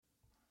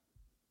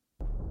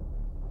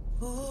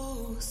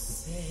Oh,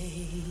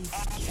 say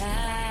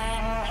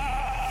can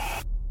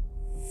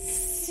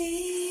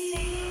see.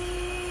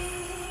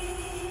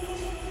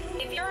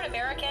 If you're an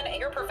American and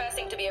you're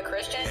professing to be a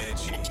Christian,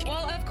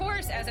 well, of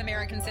course, as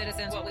American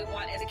citizens, what we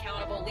want is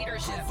accountable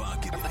leadership. Why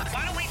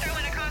don't we throw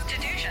in a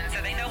constitution so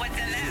they know what's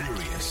in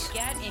that?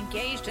 Get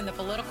engaged in the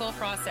political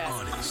process.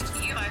 Honest.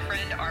 You, my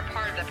friend, are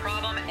part of the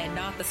problem and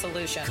not the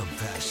solution.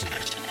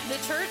 Compassionate. The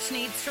church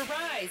needs to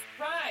rise.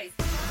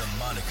 The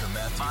Monica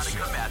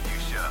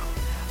Matthews Show.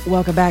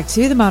 Welcome back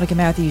to the Monica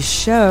Matthews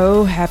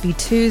Show. Happy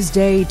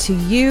Tuesday to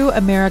you,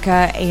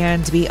 America,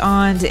 and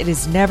beyond. It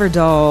is never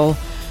dull.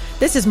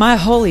 This is my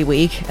Holy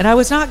Week, and I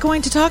was not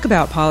going to talk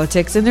about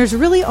politics, and there's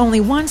really only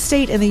one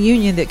state in the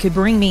union that could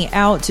bring me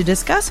out to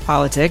discuss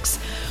politics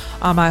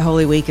on my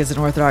Holy Week as an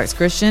Orthodox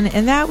Christian,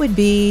 and that would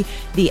be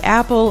the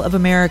apple of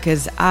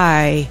America's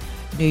eye,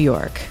 New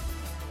York.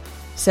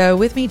 So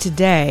with me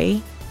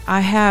today,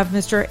 I have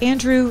Mr.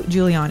 Andrew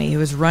Giuliani, who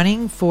is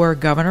running for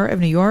governor of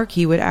New York.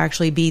 He would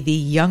actually be the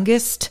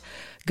youngest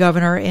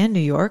governor in New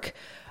York.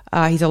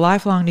 He's a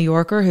lifelong New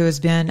Yorker who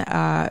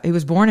he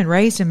was born and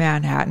raised in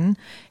Manhattan.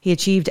 He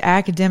achieved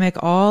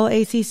academic all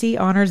ACC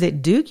honors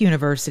at Duke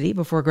University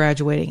before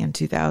graduating in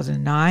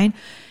 2009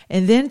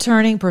 and then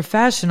turning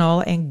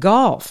professional in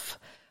golf,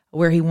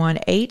 where he won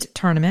 8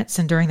 tournaments.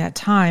 And during that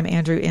time,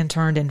 Andrew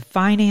interned in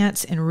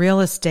finance and real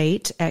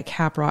estate at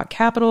Caprock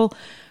Capital,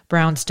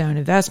 Brownstone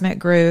Investment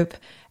Group,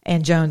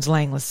 and Jones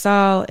Lang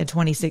LaSalle. In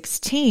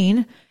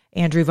 2016,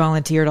 Andrew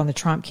volunteered on the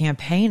Trump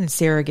campaign and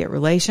surrogate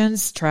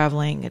relations,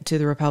 traveling to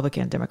the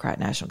Republican Democrat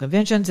national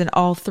conventions in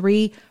all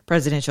 3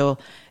 presidential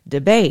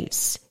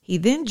debates. He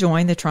then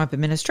joined the Trump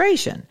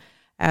administration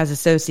as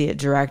associate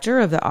director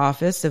of the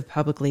Office of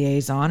Public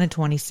Liaison in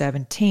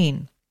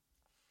 2017.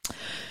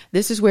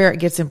 This is where it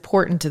gets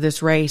important to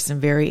this race and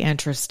very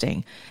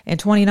interesting. In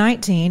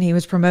 2019, he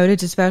was promoted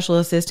to special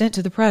assistant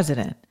to the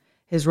president.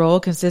 His role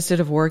consisted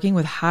of working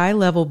with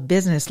high-level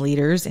business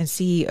leaders and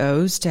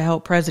CEOs to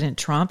help President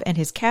Trump and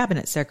his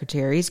cabinet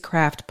secretaries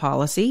craft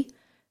policy,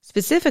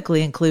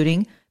 specifically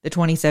including the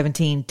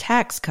 2017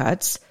 tax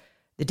cuts,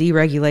 the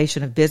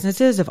deregulation of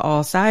businesses of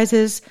all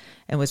sizes,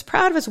 and was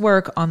proud of his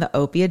work on the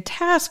opioid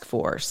task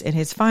force. In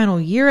his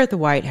final year at the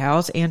White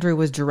House, Andrew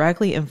was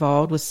directly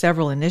involved with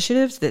several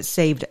initiatives that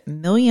saved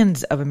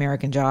millions of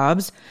American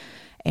jobs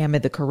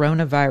amid the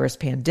coronavirus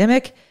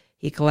pandemic.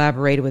 He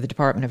collaborated with the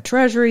Department of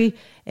Treasury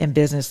and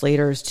business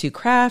leaders to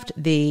craft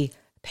the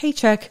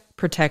Paycheck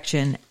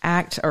Protection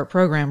Act, or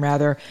program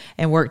rather,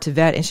 and worked to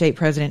vet and shape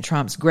President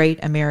Trump's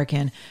Great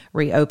American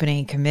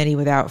Reopening Committee.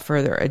 Without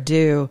further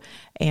ado,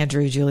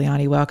 Andrew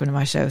Giuliani, welcome to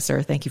my show,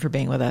 sir. Thank you for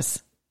being with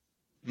us.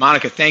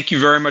 Monica, thank you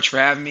very much for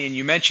having me. And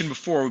you mentioned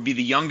before we'd be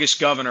the youngest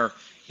governor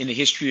in the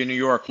history of New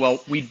York.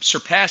 Well, we'd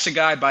surpass a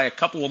guy by a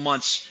couple of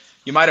months.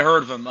 You might have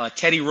heard of him,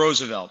 Teddy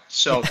Roosevelt.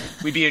 So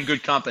we'd be in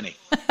good company.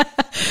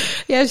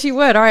 Yes, you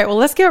would. All right. Well,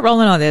 let's get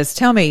rolling on this.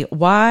 Tell me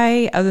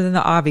why, other than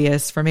the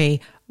obvious for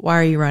me, why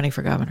are you running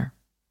for governor?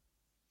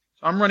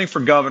 I'm running for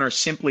governor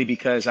simply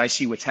because I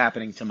see what's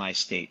happening to my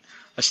state,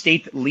 a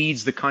state that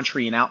leads the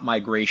country in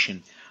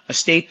out-migration, a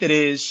state that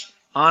is,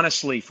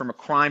 honestly, from a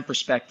crime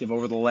perspective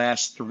over the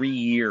last 3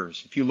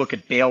 years, if you look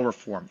at bail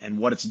reform and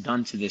what it's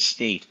done to this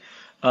state,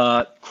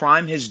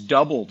 crime has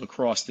doubled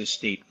across this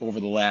state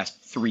over the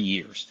last 3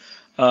 years.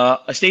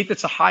 A state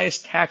that's the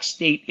highest tax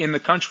state in the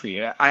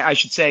country. I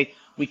should say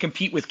we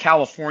compete with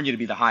California to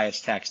be the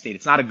highest tax state.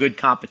 It's not a good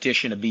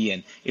competition to be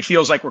in. It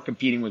feels like we're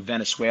competing with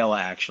Venezuela,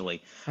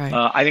 actually. Right.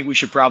 I think we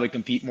should probably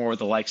compete more with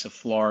the likes of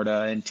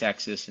Florida and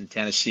Texas and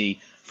Tennessee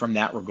from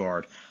that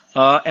regard.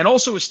 And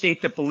also a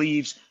state that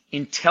believes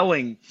in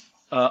telling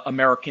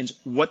Americans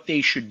what they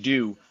should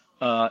do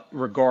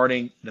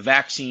regarding the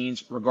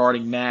vaccines,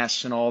 regarding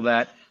masks and all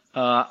that.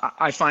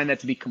 I find that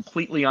to be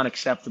completely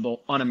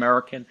unacceptable,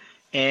 un-American.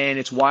 And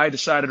it's why I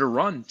decided to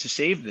run to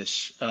save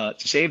this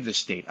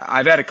state.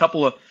 I've had a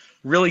couple of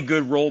really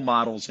good role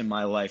models in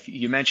my life.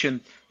 You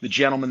mentioned the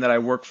gentleman that I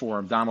work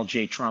for, Donald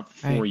J. Trump,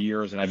 for 4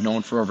 years, and I've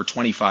known for over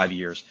 25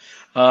 years.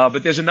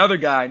 But there's another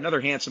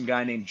handsome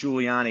guy named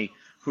Giuliani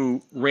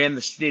who ran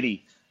the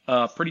city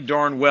pretty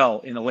darn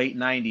well in the late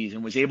 90s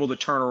and was able to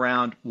turn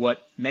around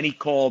what many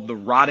called the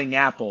rotting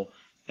apple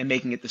and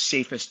making it the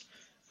safest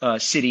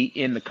city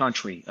in the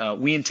country.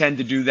 We intend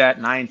to do that,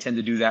 and I intend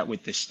to do that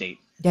with this state.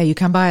 Yeah, you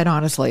come by it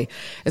honestly,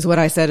 is what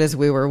I said as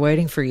we were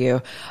waiting for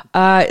you.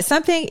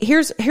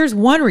 Here's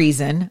one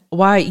reason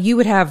why you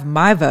would have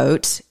my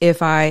vote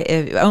if I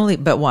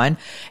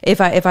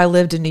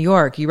lived in New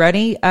York. You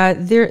ready?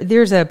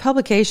 There's a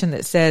publication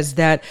that says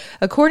that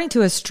according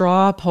to a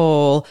straw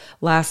poll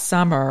last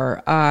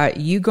summer,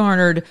 you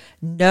garnered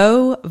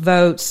no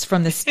votes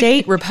from the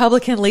state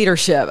Republican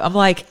leadership. I'm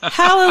like,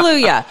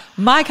 hallelujah,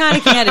 my kind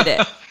of candidate.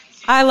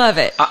 I love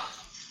it.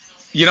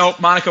 You know,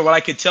 Monica, what I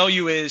could tell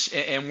you is,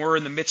 and we're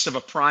in the midst of a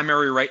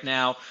primary right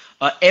now,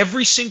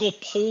 every single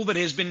poll that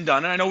has been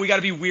done, and I know we got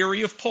to be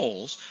weary of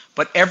polls,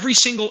 but every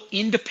single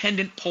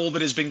independent poll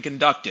that has been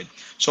conducted,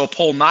 so a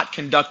poll not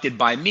conducted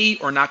by me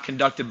or not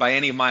conducted by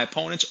any of my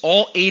opponents,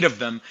 all 8 of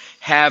them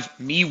have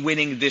me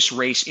winning this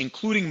race,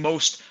 including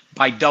most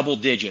by double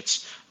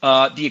digits.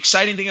 The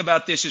exciting thing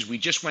about this is we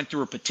just went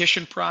through a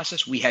petition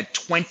process. We had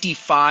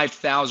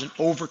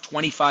over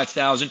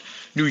 25,000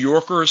 New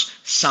Yorkers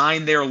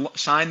sign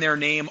their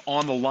name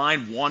on the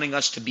line wanting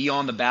us to be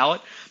on the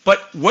ballot.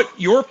 But what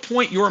your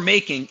point you're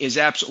making is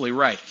absolutely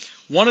right.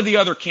 One of the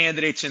other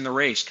candidates in the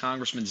race,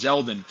 Congressman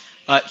Zeldin,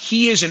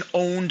 he is an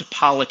owned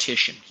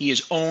politician. He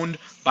is owned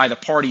by the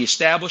party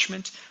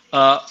establishment.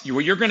 What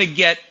you're going to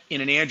get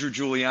in an Andrew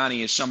Giuliani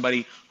is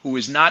somebody who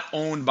is not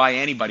owned by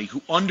anybody,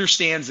 who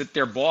understands that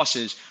their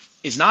bosses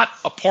is not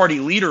a party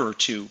leader or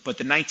two, but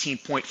the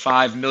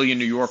 19.5 million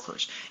New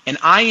Yorkers. And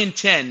I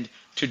intend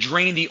to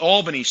drain the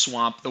Albany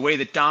swamp the way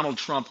that Donald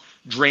Trump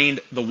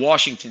drained the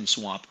Washington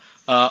swamp.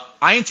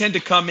 I intend to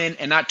come in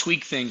and not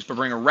tweak things, but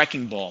bring a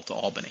wrecking ball to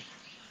Albany.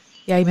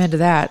 Yeah, amen to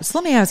that. So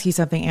let me ask you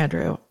something,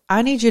 Andrew.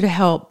 I need you to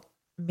help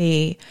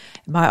me,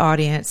 my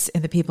audience,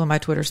 and the people in my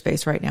Twitter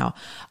space right now.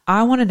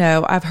 I want to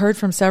know, I've heard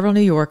from several New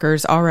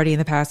Yorkers already in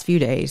the past few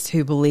days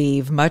who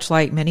believe, much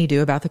like many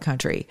do about the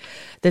country,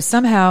 that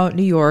somehow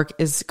New York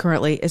is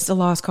a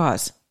lost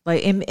cause.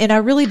 And I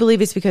really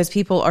believe it's because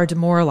people are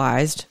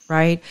demoralized,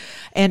 right?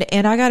 And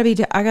I got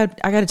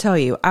to tell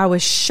you, I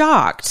was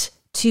shocked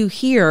to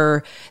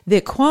hear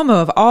that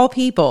Cuomo, of all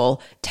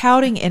people,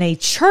 touting in a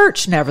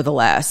church,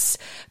 nevertheless,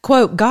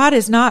 quote, God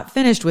is not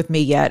finished with me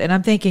yet. And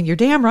I'm thinking, you're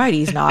damn right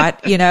he's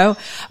not,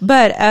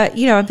 But,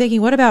 I'm thinking,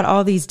 what about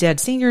all these dead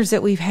seniors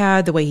that we've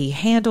had, the way he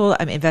handled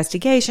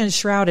investigations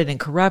shrouded in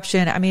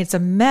corruption? I mean, it's a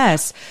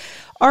mess.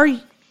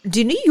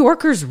 Do New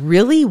Yorkers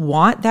really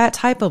want that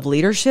type of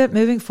leadership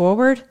moving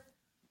forward?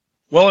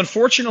 Well,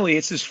 unfortunately,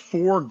 it's just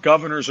 4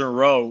 governors in a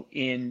row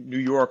in New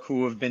York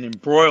who have been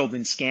embroiled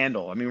in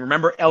scandal. I mean,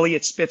 remember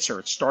Eliot Spitzer?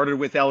 It started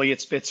with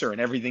Eliot Spitzer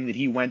and everything that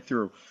he went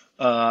through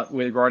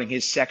regarding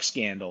his sex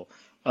scandal.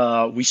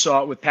 We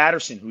saw it with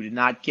Patterson, who did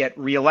not get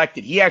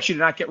reelected. He actually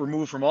did not get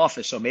removed from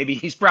office, so maybe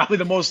he's probably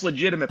the most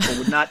legitimate, but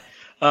would not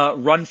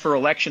run for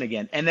election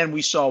again. And then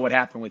we saw what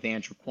happened with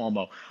Andrew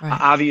Cuomo. Right.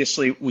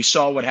 Obviously, we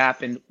saw what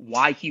happened,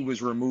 why he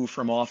was removed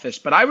from office.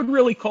 But I would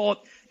really call it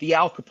the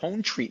Al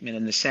Capone treatment,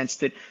 in the sense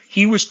that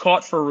he was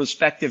caught for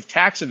respective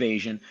tax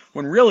evasion,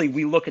 when really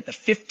we look at the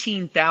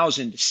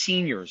 15,000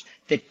 seniors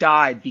that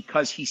died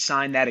because he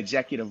signed that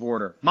executive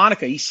order.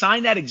 Monica, he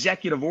signed that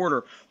executive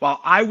order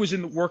while I was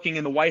working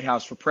in the White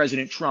House for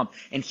President Trump,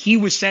 and he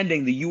was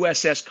sending the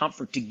USS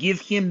Comfort to give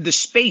him the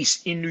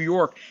space in New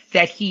York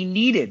that he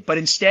needed. But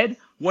instead,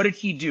 what did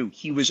he do?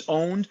 He was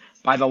owned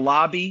by the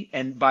lobby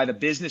and by the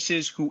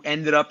businesses who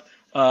ended up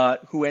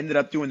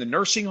doing the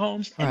nursing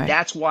homes, and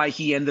that's why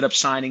he ended up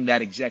signing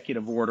that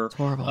executive order.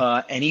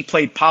 And he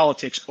played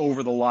politics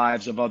over the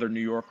lives of other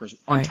New Yorkers.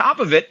 On top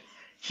of it,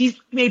 he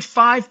made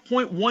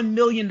 $5.1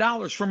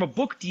 million from a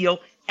book deal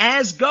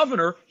as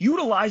governor,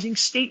 utilizing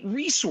state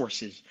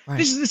resources.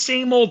 This is the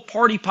same old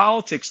party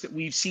politics that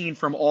we've seen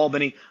from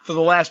Albany for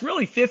the last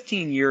really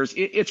 15 years.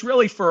 It's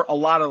really for a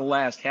lot of the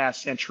last half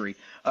century.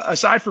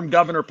 Aside from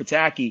Governor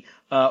Pataki,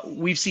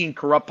 we've seen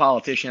corrupt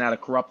politician out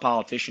of corrupt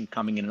politician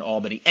coming in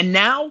Albany. And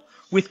now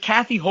with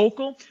Kathy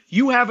Hochul,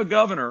 you have a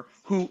governor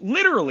who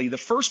literally the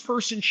first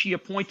person she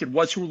appointed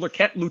was her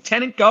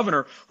lieutenant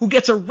governor, who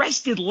gets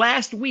arrested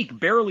last week,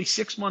 barely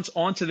 6 months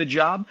onto the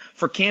job,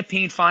 for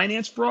campaign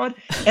finance fraud.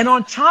 And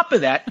on top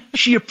of that,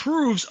 she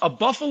approves a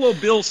Buffalo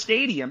Bills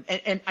stadium.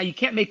 And you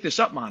can't make this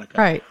up, Monica.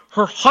 Right.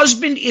 Her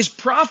husband is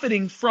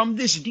profiting from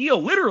this deal,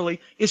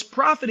 literally is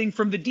profiting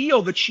from the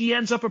deal that she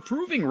ends up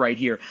approving right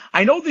here.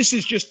 I know this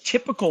is just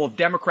typical of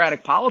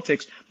Democratic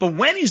politics, but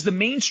when is the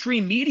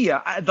mainstream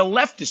media, the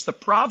leftists, the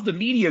Pravda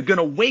media, going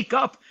to wake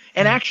up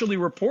and actually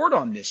report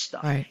on this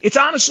stuff? It's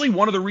honestly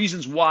one of the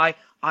reasons why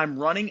I'm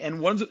running,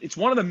 and it's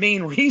one of the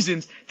main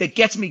reasons that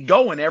gets me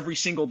going every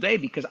single day,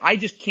 because I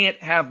just can't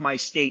have my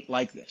state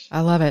like this.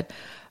 I love it.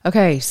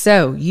 Okay,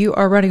 so you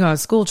are running on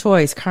school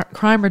choice,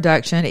 crime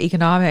reduction,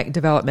 economic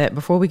development.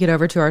 Before we get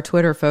over to our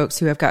Twitter folks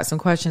who have got some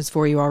questions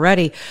for you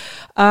already,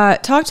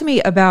 talk to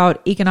me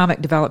about economic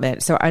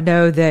development. So I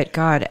know that,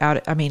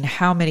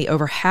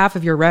 over half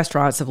of your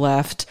restaurants have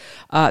left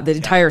the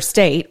entire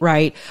state,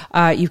 right?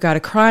 You've got a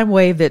crime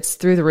wave that's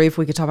through the roof.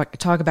 We could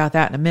talk about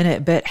that in a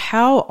minute, but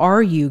how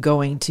are you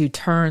going to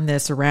turn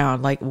this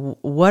around? Like,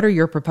 what are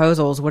your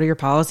proposals? What are your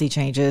policy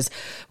changes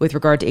with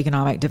regard to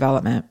economic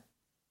development?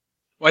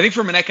 Well, I think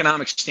from an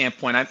economic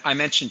standpoint, I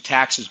mentioned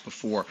taxes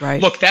before.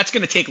 Right. Look, that's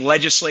going to take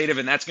legislative,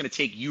 and that's going to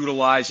take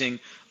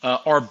utilizing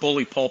our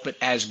bully pulpit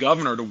as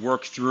governor to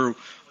work through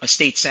a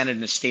state senate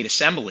and a state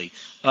assembly.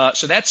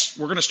 So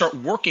we're going to start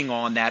working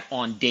on that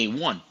on day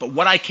one. But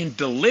what I can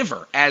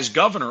deliver as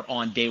governor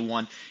on day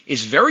one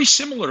is very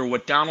similar to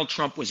what Donald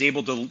Trump was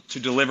able to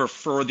deliver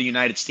for the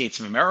United States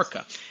of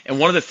America. And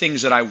one of the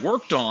things that I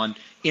worked on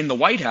in the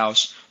White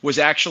House was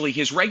actually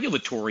his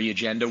regulatory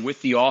agenda with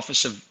the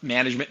Office of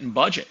Management and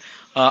Budget.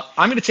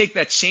 I'm going to take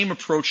that same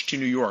approach to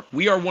New York.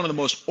 We are one of the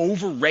most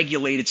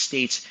over-regulated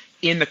states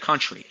in the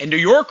country. And New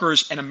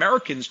Yorkers and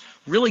Americans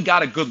really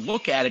got a good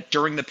look at it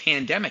during the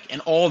pandemic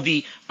and all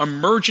the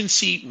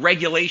emergency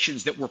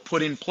regulations that were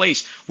put in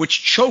place,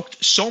 which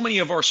choked so many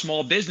of our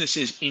small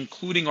businesses,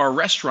 including our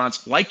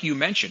restaurants, like you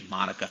mentioned,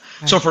 Monica.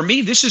 Right. So for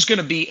me, this is going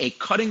to be a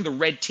cutting the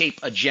red tape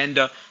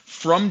agenda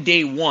from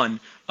day one.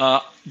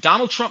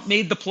 Donald Trump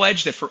made the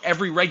pledge that for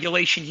every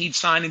regulation he'd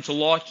sign into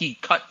law, he'd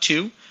cut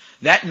 2.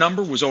 That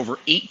number was over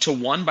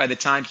 8-1 by the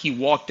time he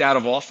walked out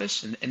of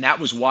office. And that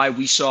was why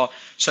we saw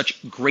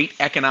such great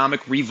economic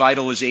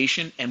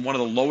revitalization and one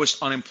of the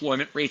lowest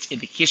unemployment rates in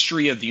the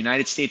history of the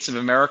United States of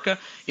America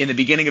in the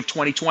beginning of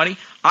 2020.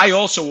 I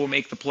also will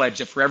make the pledge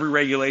that for every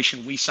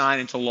regulation we sign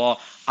into law,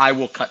 I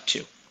will cut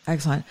 2.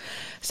 Excellent.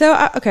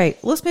 So, okay,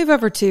 let's move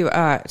over to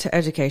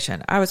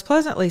education. I was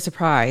pleasantly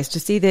surprised to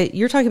see that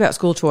you're talking about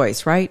school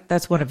choice, right?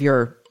 That's one of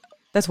your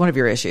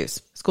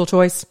issues. School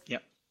choice.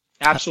 Yep.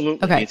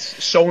 Absolutely. Okay.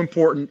 It's so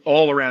important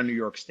all around New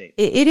York State.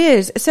 It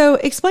is. So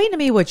explain to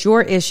me what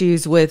your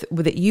issues with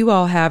that you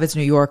all have as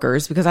New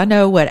Yorkers, because I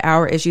know what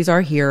our issues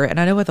are here and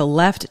I know what the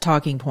left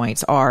talking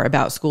points are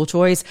about school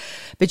choice,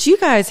 but you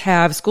guys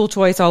have school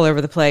choice all over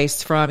the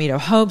place, from,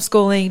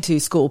 homeschooling to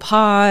school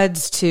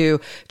pods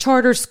to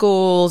charter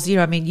schools.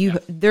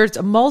 There's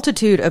a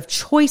multitude of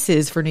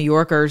choices for New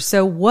Yorkers.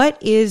 So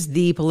what is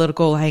the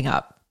political hang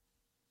up?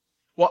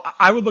 Well,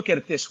 I would look at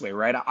it this way,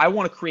 right? I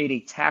want to create a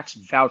tax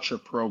voucher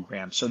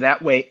program so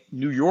that way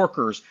New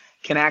Yorkers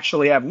can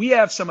actually we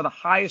have some of the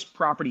highest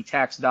property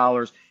tax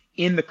dollars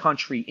in the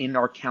country in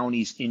our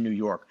counties in New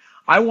York.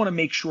 I want to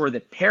make sure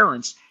that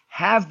parents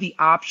have the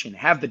option,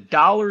 have the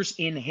dollars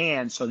in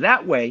hand, so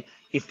that way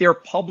if their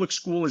public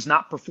school is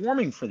not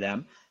performing for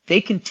them,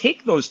 they can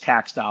take those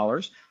tax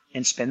dollars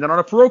and spend it on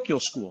a parochial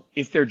school.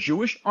 If they're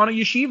Jewish, on a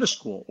yeshiva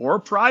school or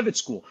a private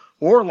school,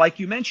 or like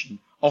you mentioned,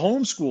 a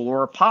homeschool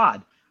or a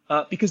pod.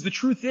 Because the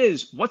truth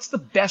is, what's the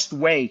best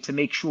way to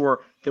make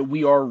sure that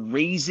we are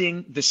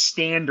raising the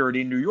standard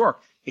in New York?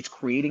 It's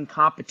creating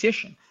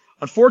competition.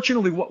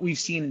 Unfortunately, what we've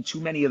seen in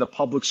too many of the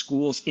public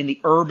schools in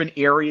the urban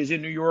areas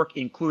in New York,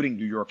 including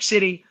New York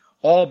City,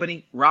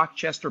 Albany,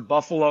 Rochester,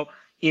 Buffalo,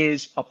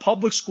 is a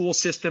public school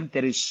system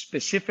that is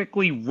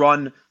specifically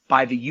run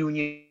by the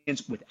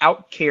unions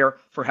without care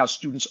for how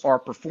students are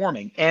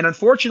performing. And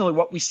unfortunately,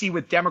 what we see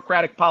with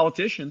Democratic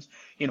politicians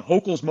in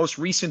Hochul's most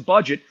recent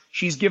budget,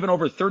 she's given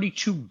over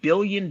 $32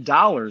 billion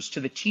to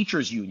the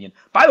teachers union.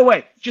 By the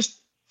way, just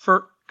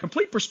for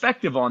complete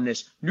perspective on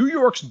this, New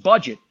York's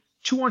budget,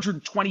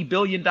 $220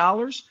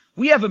 billion.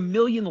 We have 1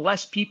 million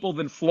less people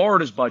than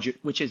Florida's budget,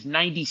 which is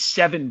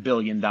 $97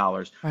 billion.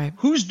 Right.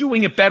 Who's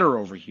doing it better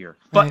over here?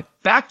 But right.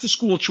 Back to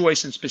school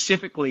choice and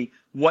specifically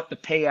what the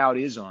payout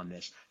is on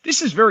this.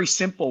 This is very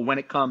simple when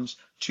it comes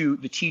to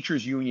the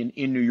teachers union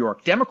in New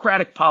York.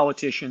 Democratic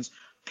politicians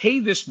pay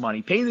this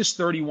money, pay this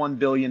 $31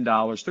 billion,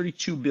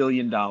 $32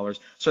 billion.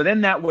 So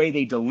then that way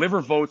they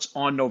deliver votes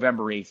on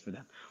November 8th for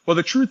them. Well,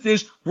 the truth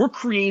is we're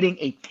creating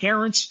a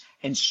parents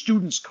and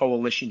students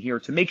coalition here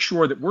to make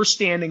sure that we're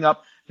standing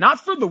up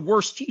not for the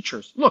worst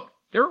teachers. Look,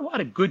 there are a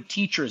lot of good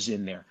teachers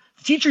in there.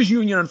 The teachers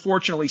union,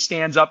 unfortunately,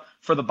 stands up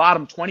for the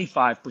bottom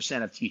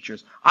 25% of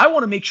teachers. I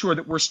want to make sure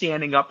that we're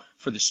standing up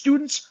for the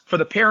students, for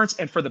the parents,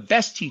 and for the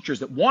best teachers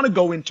that want to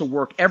go into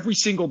work every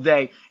single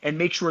day and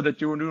make sure that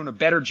they're doing a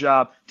better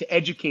job to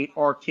educate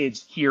our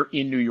kids here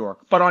in New York.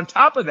 But on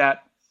top of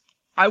that,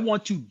 I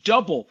want to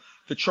double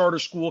the charter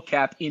school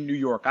cap in New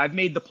York. I've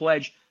made the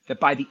pledge that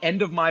by the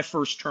end of my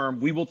first term,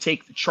 we will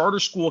take the charter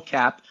school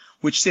cap,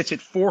 which sits at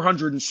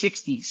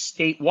 460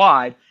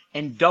 statewide,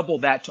 and double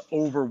that to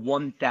over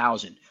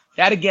 1,000.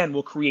 That, again,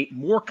 will create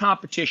more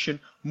competition,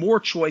 more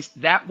choice.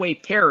 That way,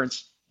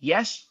 parents,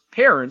 yes,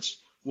 parents,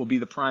 will be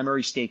the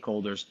primary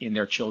stakeholders in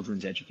their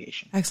children's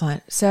education.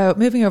 Excellent. So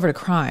moving over to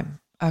crime.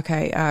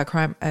 Okay,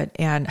 crime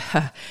and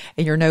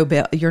your no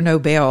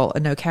bail,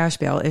 no cash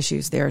bail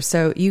issues there.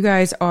 So you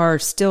guys are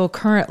still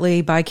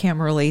currently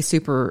bicamerally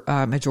super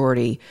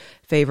majority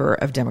favor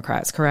of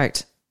Democrats,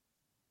 correct?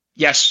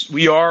 Yes,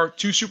 we are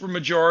 2 super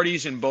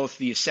majorities in both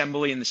the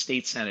Assembly and the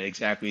State Senate,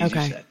 exactly as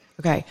you said.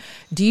 Okay.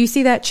 Do you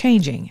see that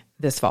changing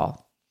this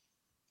fall?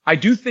 I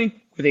do think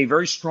with a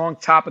very strong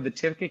top of the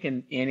ticket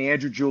and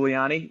Andrew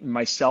Giuliani and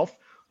myself,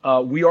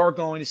 we are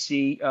going to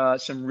see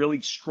some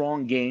really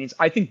strong gains.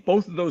 I think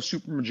both of those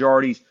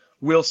supermajorities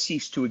will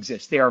cease to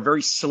exist. They are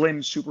very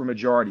slim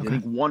supermajorities. Okay. I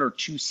think 1 or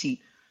 2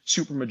 seat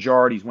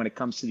supermajorities when it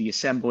comes to the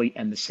Assembly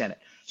and the Senate.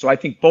 So I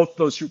think both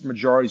those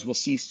supermajorities will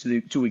cease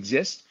to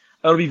exist.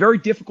 It'll be very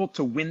difficult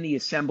to win the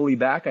Assembly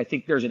back. I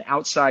think there's an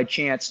outside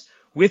chance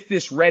with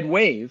this red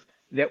wave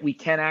that we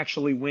can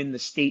actually win the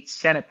state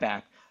Senate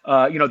back.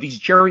 These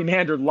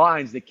gerrymandered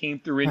lines that came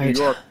through in New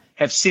York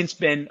have since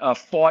been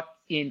fought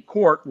in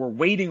court. We're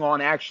waiting on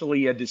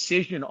actually a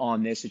decision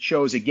on this. It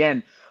shows,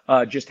 again,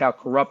 just how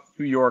corrupt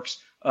New York's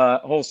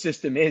whole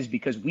system is,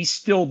 because we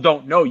still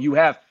don't know. You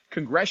have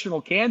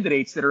congressional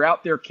candidates that are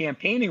out there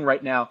campaigning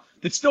right now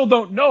that still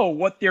don't know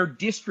what their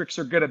districts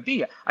are going to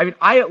be. I mean,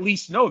 I at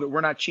least know that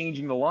we're not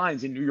changing the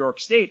lines in New York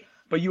State,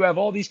 but you have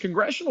all these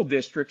congressional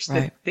districts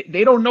that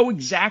they don't know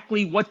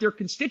exactly what their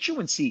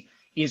constituency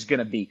is going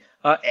to be.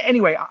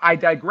 Anyway, I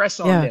digress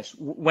on this.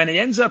 When it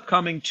ends up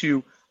coming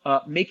to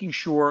making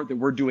sure that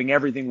we're doing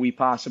everything we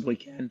possibly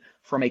can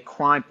from a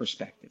crime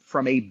perspective,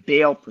 from a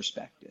bail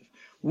perspective,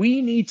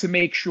 we need to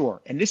make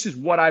sure, and this is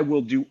what I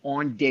will do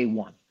on day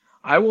one.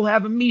 I will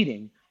have a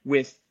meeting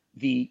with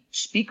the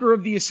Speaker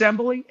of the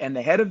Assembly and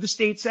the head of the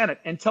state Senate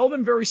and tell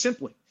them very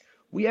simply,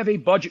 we have a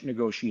budget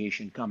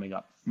negotiation coming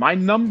up. My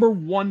number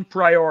one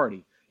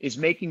priority is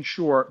making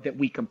sure that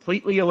we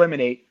completely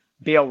eliminate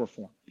bail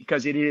reform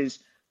because it has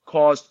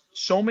caused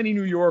so many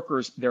New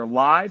Yorkers their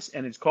lives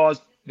and it's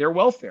caused their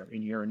welfare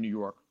here in New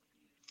York.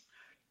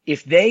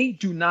 If they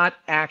do not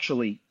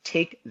actually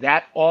take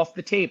that off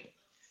the table,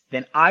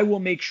 then I will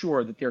make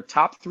sure that their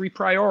top three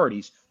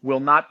priorities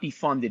will not be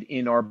funded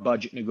in our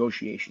budget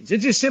negotiations.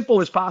 It's as simple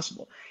as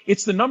possible.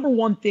 It's the number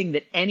one thing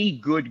that any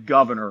good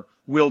governor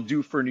will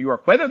do for New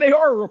York. Whether they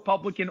are a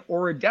Republican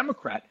or a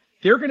Democrat,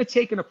 they're going to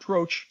take an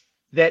approach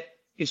that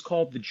is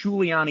called the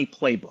Giuliani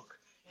playbook.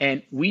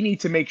 And we need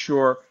to make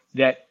sure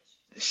that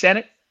the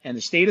Senate and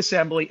the state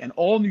assembly and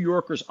all New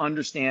Yorkers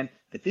understand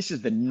that this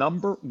is the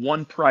number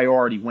one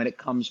priority when it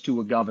comes to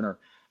a governor.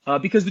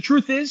 Because the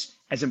truth is,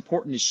 as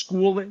important as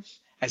school is,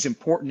 as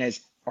important as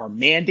our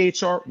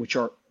mandates are,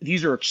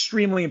 these are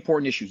extremely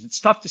important issues. It's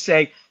tough to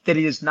say that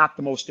it is not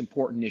the most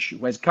important issue.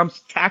 When it comes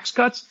to tax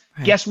cuts,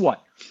 guess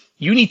what?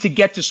 You need to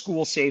get to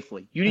school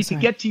safely. You need to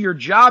get to your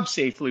job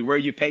safely where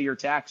you pay your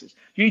taxes.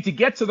 You need to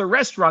get to the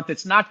restaurant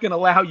that's not going to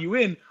allow you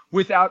in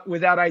without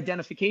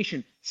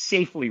identification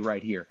safely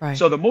right here.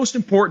 So the most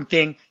important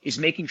thing is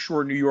making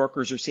sure New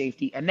Yorkers are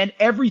safety. And then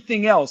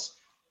everything else,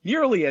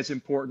 nearly as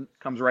important,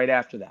 comes right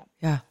after that.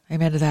 Yeah,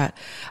 amen to that.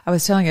 I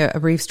was telling a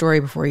brief story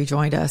before you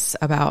joined us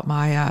about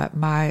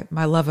my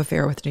love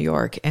affair with New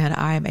York, and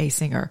I am a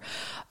singer.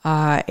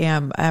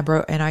 And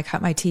I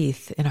cut my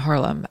teeth in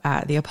Harlem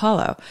at the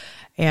Apollo.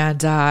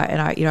 And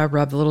I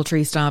rubbed the little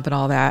tree stump and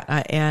all that.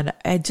 And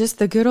just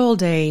the good old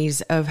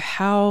days of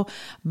how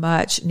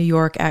much New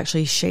York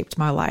actually shaped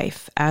my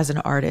life as an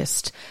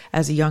artist,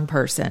 as a young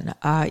person,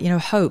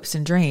 hopes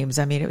and dreams.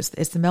 I mean,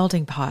 it's the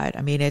melting pot.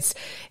 I mean, it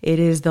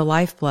is the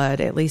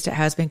lifeblood, at least it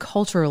has been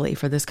culturally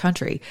for this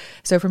country.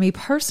 So for me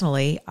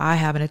personally, I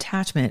have an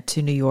attachment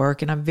to New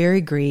York, and I'm very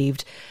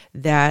grieved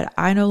that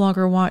I no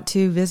longer want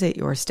to visit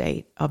your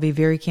state. I'll be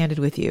very candid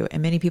with you,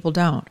 and many people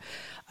don't.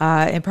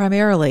 And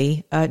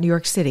primarily New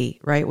York City,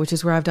 right, which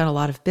is where I've done a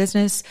lot of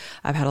business.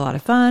 I've had a lot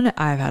of fun.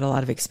 I've had a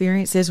lot of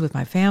experiences with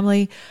my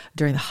family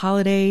during the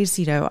holidays.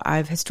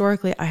 I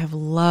have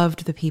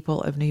loved the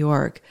people of New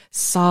York,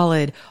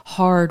 solid,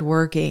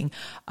 hardworking,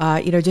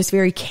 just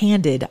very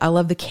candid. I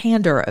love the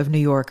candor of New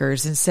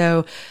Yorkers. And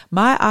so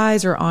my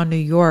eyes are on New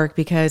York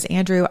because,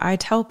 Andrew, I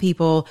tell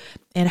people,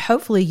 and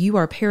hopefully you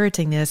are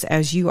parroting this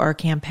as you are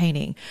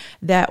campaigning,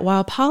 that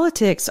while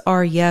politics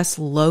are, yes,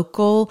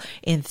 local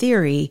in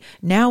theory,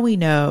 now we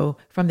know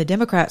from the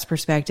Democrats'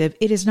 perspective,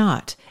 it is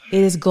not.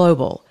 It is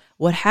global.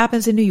 What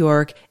happens in New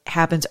York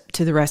happens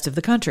to the rest of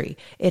the country.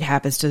 It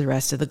happens to the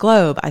rest of the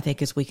globe, I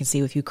think, as we can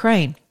see with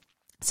Ukraine.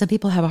 Some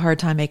people have a hard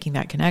time making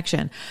that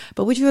connection.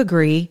 But would you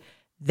agree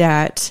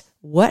that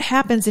what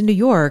happens in New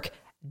York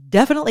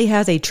definitely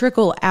has a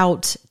trickle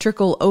out,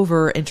 trickle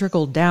over, and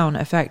trickle down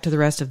effect to the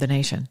rest of the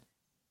nation?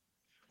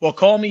 Well,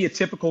 call me a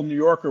typical New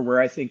Yorker where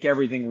I think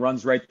everything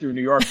runs right through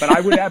New York, but I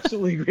would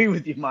absolutely agree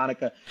with you,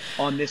 Monica,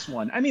 on this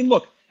one.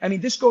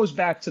 This goes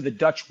back to the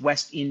Dutch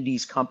West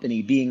Indies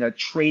Company being a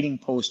trading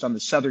post on the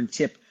southern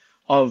tip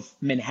of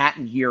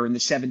Manhattan here in the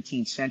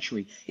 17th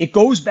century. It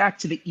goes back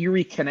to the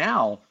Erie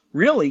Canal,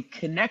 really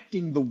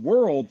connecting the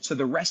world to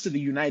the rest of the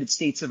United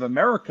States of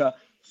America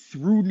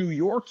through New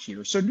York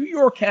here. So New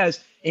York has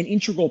an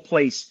integral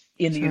place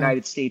in the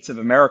United States of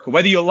America,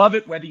 whether you love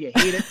it, whether you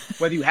hate it,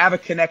 whether you have a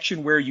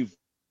connection where you've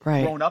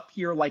grown up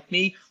here like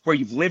me, where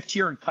you've lived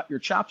here and cut your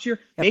chops here.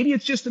 Yep. Maybe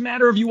it's just a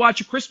matter of you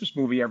watch a Christmas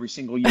movie every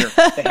single year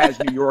that has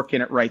New York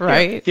in it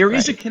there. There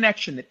is a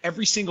connection that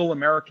every single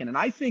American, and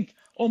I think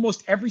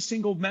almost every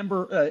single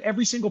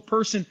every single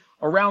person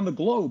around the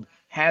globe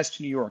has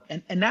to New York.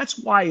 And that's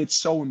why it's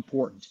so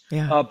important.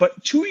 Yeah.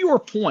 But to your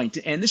point,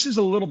 and this is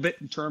a little bit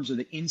in terms of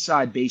the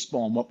inside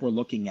baseball and what we're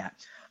looking at,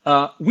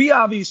 we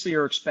obviously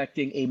are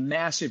expecting a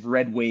massive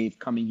red wave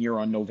coming here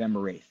on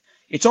November 8th.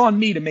 It's on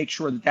me to make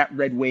sure that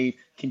red wave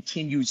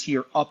continues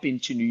here up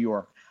into New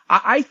York.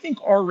 I think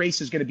our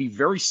race is going to be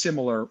very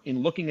similar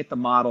in looking at the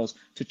models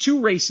to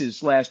two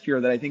races last year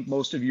that I think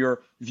most of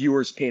your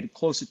viewers paid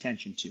close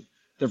attention to,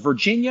 the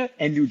Virginia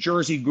and New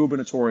Jersey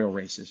gubernatorial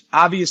races.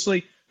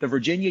 Obviously, the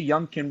Virginia,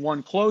 Youngkin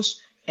won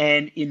close,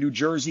 and in New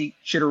Jersey,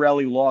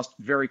 Chitterelli lost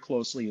very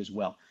closely as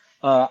well.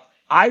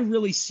 I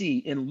really see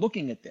in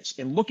looking at this,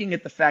 in looking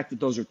at the fact that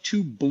those are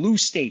two blue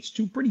states,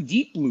 two pretty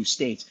deep blue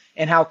states,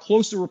 and how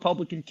close the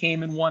Republican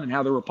came in one and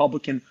how the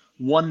Republican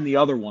won the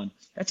other one,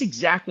 that's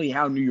exactly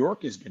how New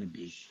York is going to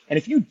be. And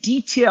if you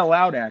detail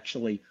out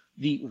actually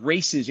the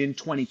races in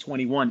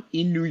 2021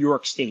 in New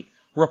York State,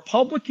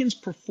 Republicans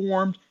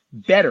performed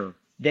better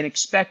than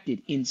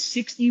expected in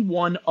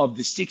 61 of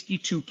the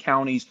 62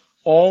 counties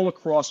all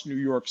across New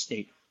York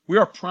State. we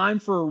are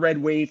primed for a red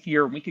wave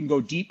here. We can go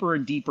deeper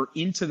and deeper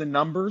into the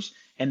numbers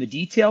and the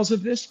details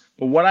of this.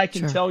 But what I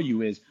can tell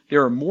you is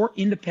there are more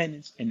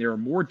independents and there are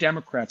more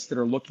Democrats that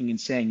are looking and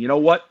saying, you know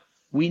what?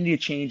 We need a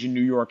change in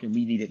New York and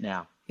we need it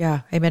now.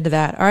 Yeah, amen to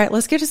that. All right,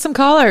 let's get to some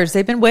callers.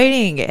 They've been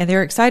waiting and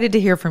they're excited to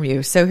hear from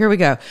you. So here we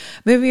go.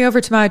 Moving over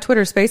to my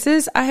Twitter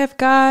spaces, I have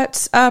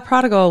got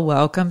Prodigal.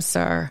 Welcome,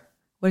 sir.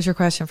 What is your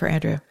question for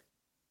Andrew?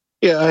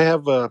 Yeah, I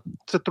have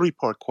it's a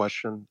 3-part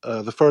question.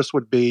 The first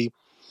would be,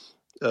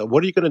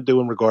 what are you going to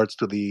do in regards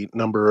to the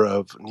number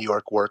of New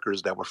York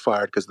workers that were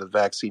fired because of the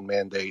vaccine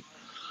mandate?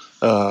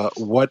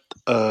 What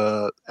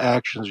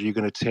actions are you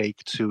going to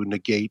take to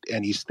negate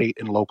any state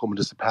and local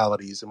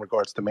municipalities in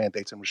regards to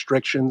mandates and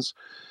restrictions?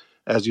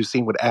 As you've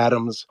seen with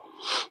Adams,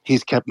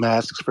 he's kept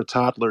masks for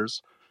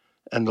toddlers.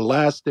 And the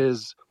last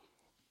is,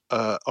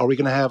 are we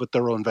going to have a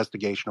thorough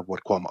investigation of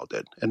what Cuomo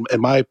did? And in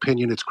my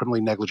opinion, it's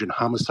criminally negligent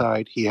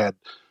homicide. He had,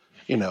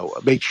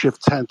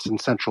 makeshift tents in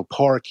Central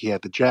Park. He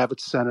had the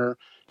Javits Center.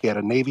 He had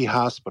a Navy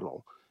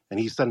hospital. And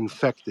he sent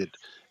infected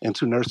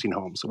into nursing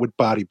homes with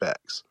body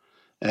bags.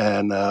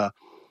 And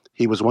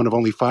he was one of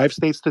only 5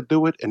 states to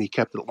do it, and he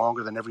kept it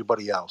longer than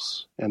everybody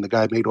else. And the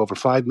guy made over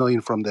 $5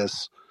 million from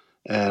this.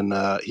 And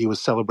he was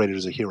celebrated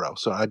as a hero.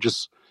 So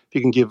if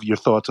you can give your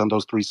thoughts on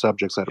those 3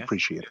 subjects, I'd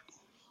appreciate it.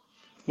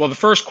 Well, the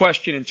first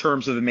question in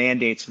terms of the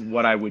mandates and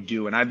what I would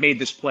do, and I've made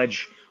this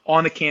pledge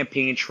on the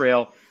campaign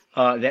trail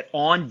that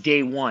on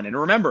day one, and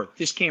remember,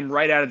 this came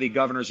right out of the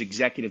governor's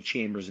executive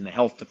chambers in the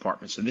health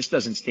department, so this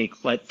doesn't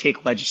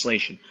take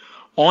legislation.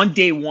 On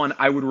day one,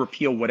 I would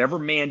repeal whatever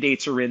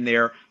mandates are in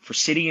there for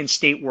city and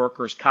state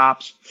workers,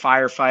 cops,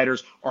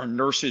 firefighters, our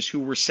nurses who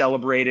were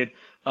celebrated,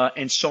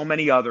 and so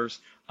many others.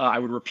 I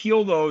would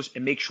repeal those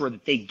and make sure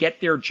that they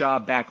get their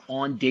job back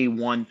on day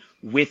one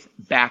with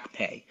back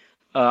pay.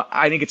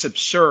 I think it's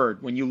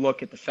absurd when you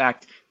look at the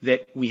fact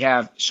that we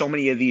have so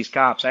many of these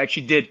cops. I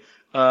actually did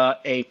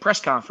a press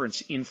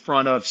conference in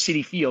front of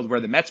Citi Field where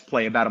the Mets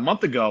play about a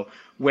month ago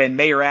when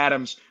Mayor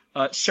Adams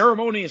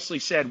ceremoniously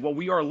said, well,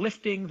 we are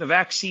lifting the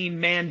vaccine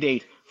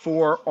mandate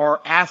for our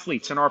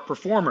athletes and our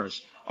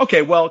performers.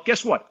 Okay, well,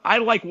 guess what? I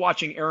like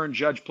watching Aaron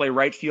Judge play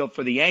right field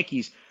for the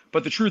Yankees.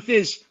 But the truth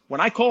is,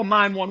 when I call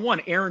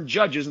 911, Aaron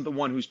Judge isn't the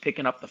one who's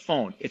picking up the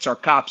phone. It's our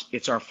cops.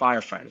 It's our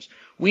firefighters.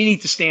 We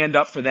need to stand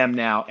up for them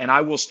now, and I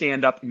will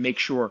stand up and make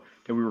sure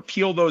that we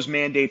repeal those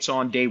mandates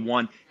on day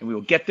one, and we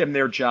will get them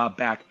their job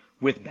back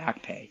with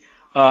back pay.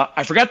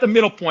 I forgot the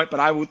middle point, but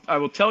I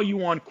will tell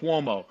you on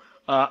Cuomo.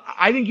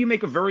 I think you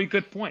make a very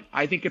good point.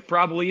 I think it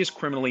probably is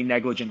criminally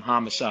negligent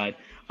homicide.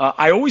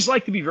 I always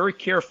like to be very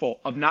careful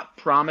of not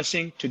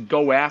promising to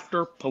go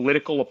after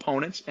political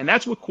opponents, and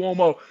that's what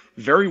Cuomo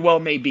very well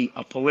may be,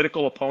 a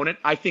political opponent.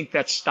 I think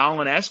that's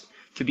Stalin-esque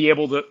to be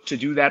able to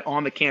do that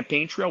on the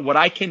campaign trail. What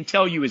I can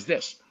tell you is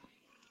this.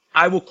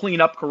 I will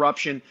clean up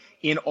corruption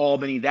in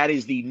Albany. That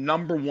is the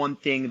number one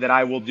thing that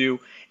I will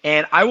do,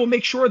 and I will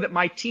make sure that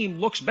my team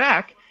looks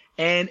back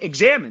and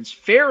examines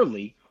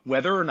fairly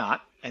whether or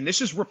not, and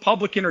this is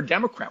Republican or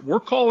Democrat, we're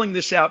calling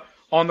this out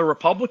on the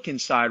Republican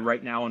side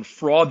right now and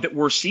fraud that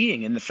we're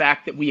seeing and the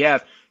fact that we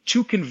have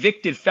 2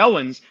 convicted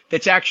felons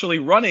that's actually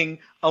running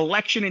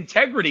election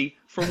integrity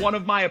for one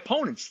of my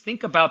opponents.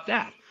 Think about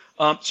that.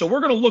 So we're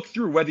going to look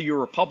through whether you're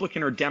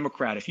Republican or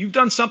Democrat. If you've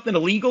done something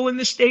illegal in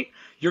this state,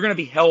 you're going to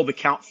be held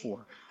account for.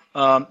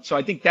 So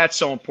I think that's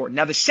so important.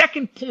 Now, the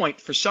second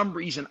point, for some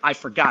reason, I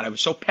forgot. I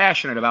was so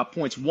passionate about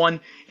points 1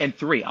 and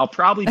 3. I'll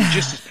probably be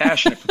just as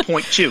passionate for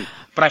point 2,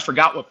 but I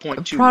forgot what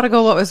point 2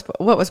 Prodigal, was.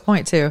 What was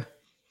point 2?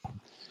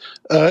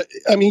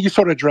 You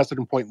sort of addressed it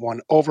in point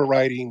 1,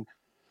 overriding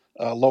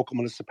local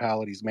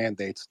municipalities'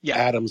 mandates,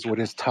 Adams with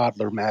his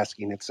toddler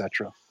masking,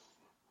 etc.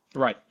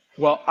 Right.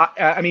 Well,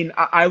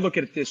 I look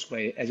at it this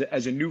way.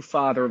 As a new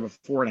father of a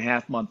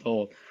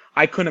 4.5-month-old,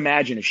 I couldn't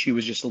imagine if she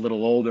was just a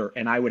little older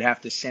and I would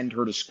have to send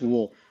her to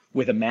school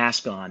with a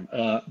mask on.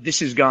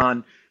 This has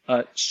gone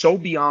so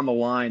beyond the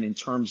line in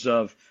terms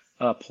of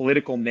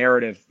political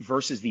narrative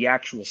versus the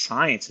actual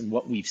science and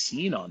what we've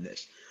seen on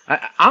this.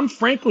 I'm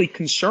frankly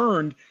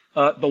concerned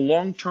the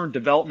long-term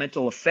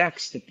developmental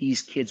effects that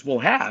these kids will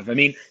have. I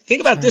mean,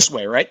 think about it this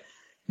way, right?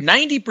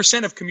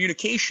 90% of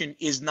communication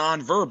is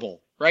nonverbal,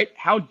 right?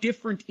 How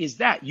different is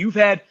that? You've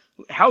had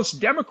House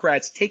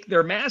Democrats take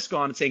their mask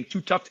on and saying,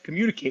 too tough to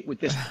communicate with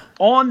this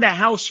on the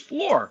House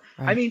floor.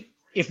 Right. I mean,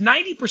 if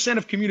 90%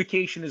 of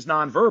communication is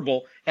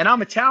nonverbal, and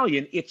I'm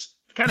Italian, it's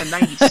kind of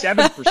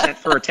 97%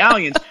 for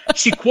Italians.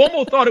 See,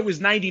 Cuomo thought it was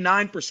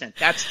 99%.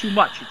 That's too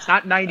much. It's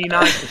not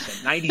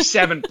 99%.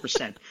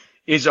 97%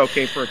 is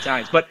okay for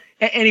Italians. But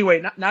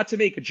anyway, not to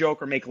make a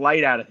joke or make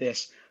light out of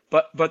this,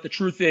 but the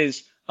truth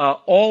is,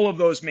 all of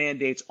those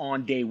mandates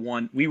on day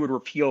one, we would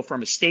repeal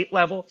from a state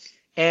level.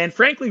 And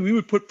frankly, we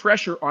would put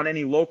pressure on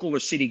any local or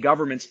city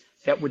governments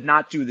that would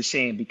not do the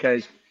same,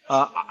 because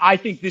I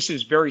think this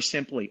is very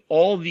simply,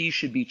 all of these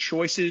should be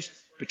choices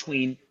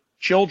between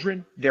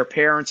children, their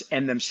parents,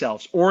 and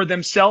themselves, or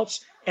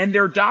themselves and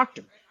their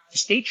doctor. The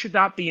state should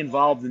not be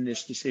involved in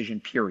this decision,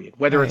 period,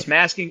 whether it's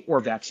masking or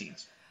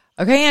vaccines.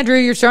 Okay, Andrew,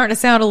 you're starting to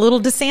sound a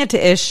little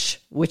DeSanta-ish,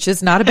 which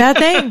is not a bad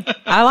thing.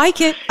 I like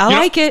it. I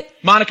like it.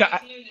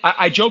 Monica,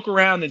 I joke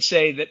around and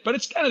say that, but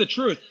it's kind of the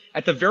truth.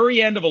 At the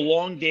very end of a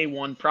long day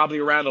one, probably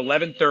around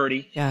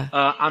 11:30,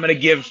 I'm going to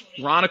give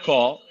Ron a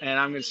call, and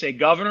I'm going to say,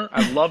 Governor,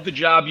 I love the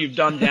job you've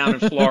done down in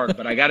Florida,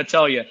 but I got to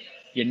tell you,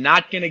 you're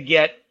not going to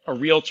get a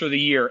Realtor of the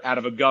Year out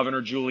of a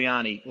Governor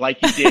Giuliani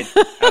like you did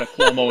out of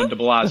Cuomo and de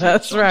Blasio.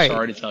 That's right. I'm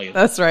sorry to tell you.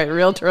 That's right.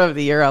 Realtor of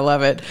the Year. I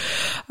love it.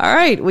 All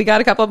right. We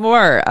got a couple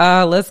more.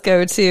 Let's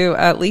go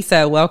to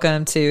Lisa.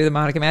 Welcome to the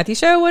Monica Matthews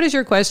Show. What is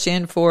your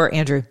question for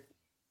Andrew?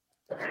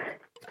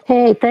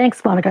 Hey,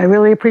 thanks, Monica. I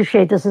really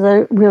appreciate this.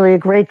 Is really a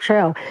great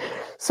show.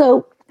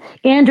 So,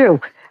 Andrew,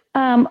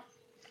 given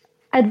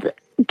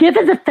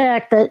the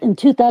fact that in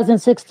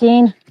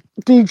 2016,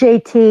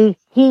 DJT,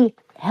 he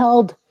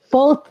held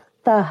both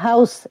the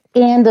House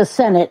and the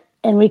Senate,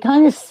 and we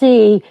kind of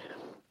see,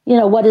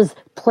 what is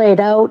played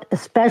out,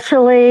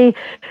 especially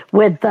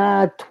with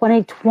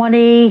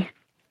 2020,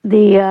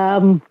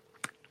 the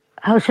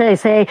how should I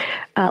say,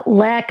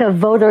 lack of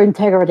voter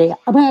integrity.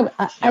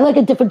 I like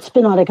a different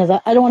spin on it because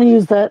I don't want to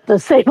use the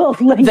same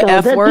old lingo. The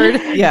F word,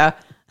 yeah.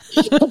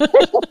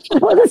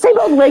 Well, the same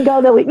old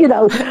lingo that we,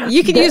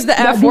 You can use the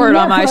F word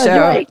on my show.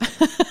 Right.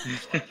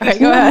 All right,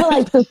 go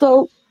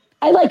ahead.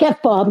 I like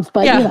F-bombs,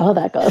 but you know how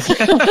that goes.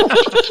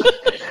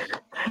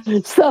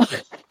 So,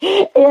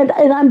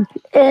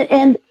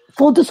 and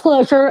full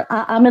disclosure,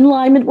 I'm in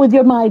alignment with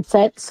your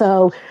mindset.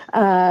 So,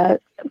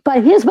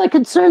 but here's my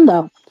concern,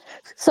 though.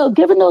 So,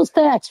 given those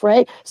facts,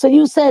 right? So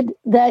you said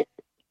that,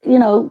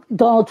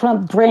 Donald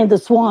Trump drained the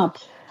swamp.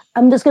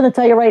 I'm just going to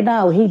tell you right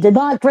now, he did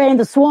not drain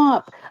the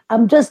swamp.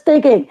 I'm just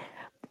thinking,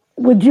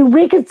 would you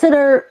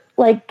reconsider,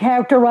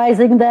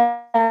 characterizing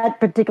that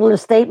particular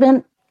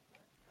statement?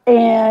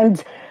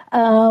 And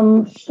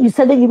you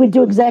said that you would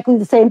do exactly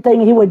the same thing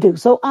he would do.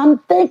 So I'm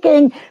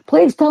thinking,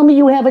 please tell me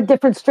you have a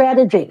different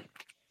strategy.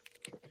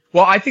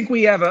 Well, I think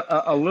we have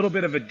a little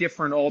bit of a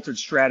different altered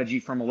strategy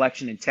from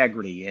election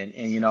integrity. And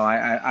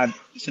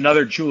it's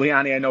another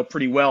Giuliani I know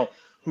pretty well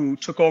who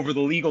took over the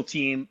legal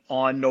team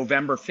on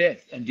November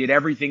 5th and did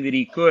everything that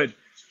he could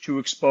to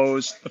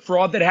expose the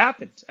fraud that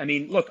happened. I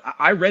mean, look,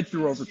 I read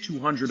through over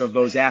 200 of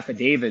those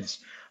affidavits,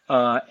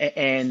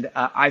 and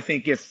I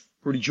think if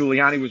Rudy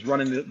Giuliani was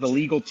running the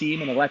legal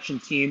team and election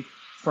team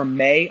from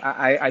May,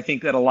 I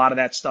think that a lot of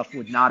that stuff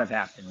would not have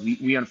happened.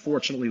 We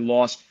unfortunately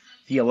lost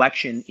the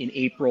election in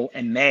April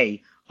and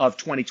May of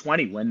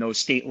 2020 when those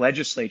state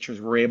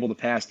legislatures were able to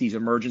pass these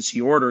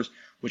emergency orders,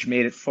 which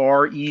made it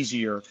far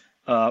easier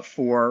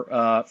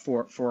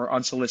for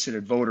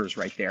unsolicited voters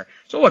right there.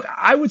 So look,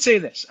 I would say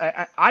this.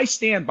 I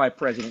stand by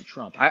President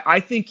Trump.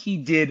 I think he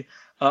did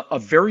a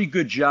very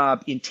good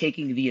job in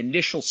taking the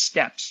initial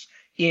steps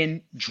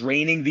in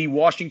draining the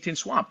Washington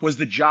swamp. Was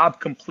the job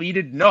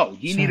completed? No.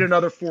 He needed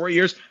another 4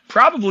 years,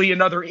 probably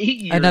another 8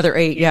 years. Another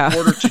 8, in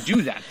order to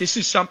do that. This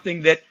is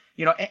something that,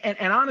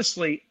 and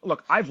honestly,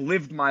 look, I've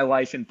lived my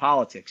life in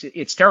politics.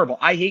 It's terrible.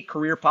 I hate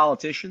career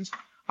politicians.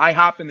 I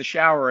hop in the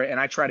shower and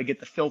I try to get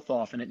the filth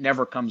off and it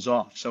never comes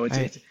off. So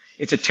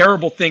it's a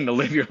terrible thing to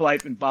live your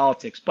life in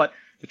politics. But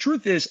the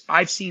truth is,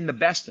 I've seen the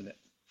best of it.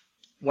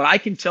 What I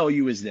can tell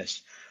you is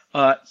this.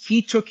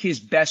 He took his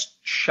best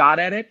shot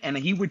at it, and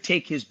he would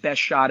take his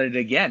best shot at it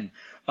again.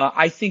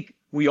 I think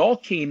we all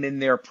came in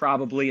there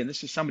probably, and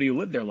this is somebody who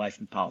lived their life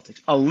in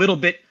politics, a little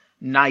bit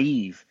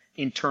naive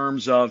in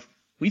terms of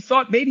we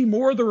thought maybe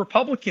more of the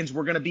Republicans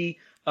were going to be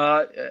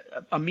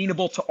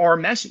amenable to our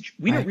message.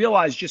 We didn't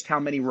realize just how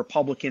many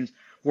Republicans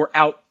were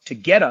out to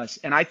get us.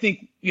 And I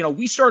think,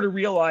 we started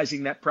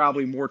realizing that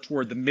probably more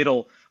toward the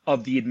middle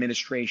of the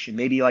administration,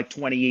 maybe like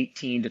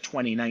 2018 to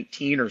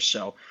 2019 or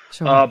so.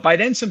 Sure. By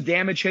then, some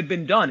damage had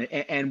been done,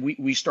 and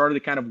we started to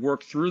kind of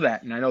work through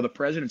that. And I know the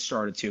president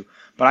started to,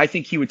 but I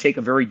think he would take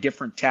a very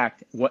different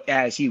tact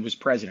as he was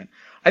president.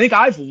 I think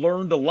I've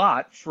learned a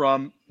lot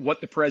from what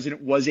the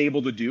president was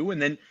able to do,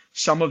 and then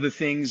some of the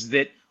things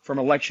that, from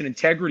election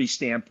integrity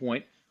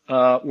standpoint,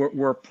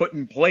 were put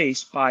in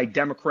place by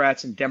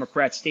Democrats and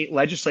Democrat state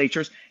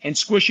legislatures and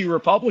squishy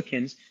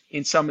Republicans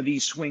in some of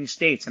these swing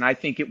states. And I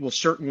think it will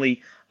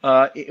certainly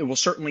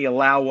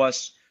allow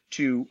us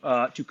to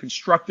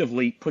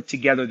constructively put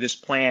together this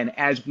plan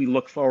as we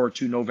look forward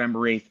to November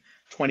 8th,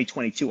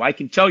 2022. I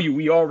can tell you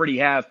we already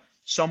have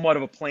somewhat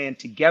of a plan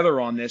together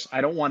on this.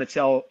 I don't want to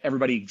tell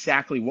everybody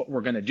exactly what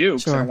we're going to do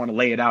because I don't want to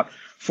lay it out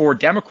for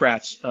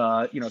Democrats,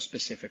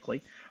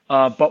 specifically.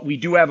 But we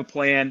do have a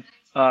plan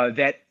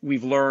that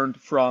we've learned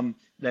from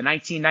the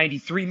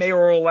 1993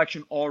 mayoral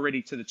election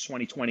already to the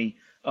 2020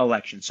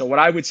 election. So what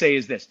I would say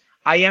is this.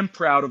 I am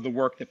proud of the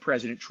work that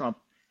President Trump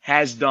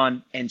has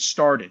done and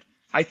started.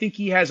 I think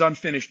he has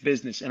unfinished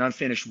business and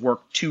unfinished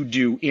work to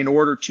do in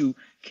order to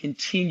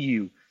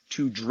continue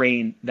to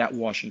drain that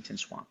Washington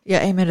swamp.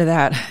 Yeah, amen to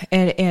that.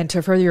 And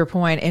to further your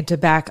point and to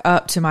back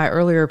up to my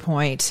earlier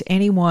point,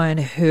 anyone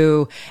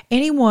your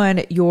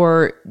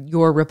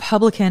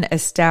Republican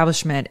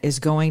establishment is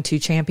going to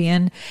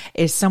champion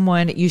is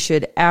someone you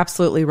should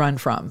absolutely run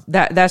from.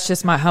 That's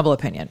just my humble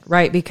opinion,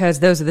 right? Because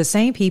those are the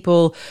same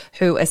people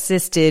who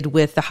assisted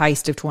with the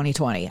heist of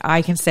 2020.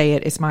 I can say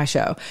it. It's my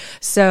show.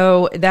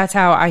 So that's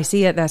how I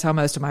see it. That's how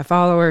most of my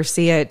followers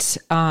see it.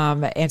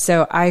 And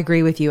so I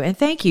agree with you. And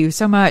thank you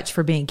so much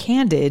for being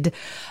candid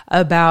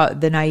about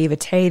the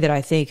naivete that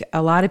I think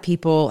a lot of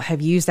people have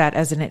used that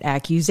as an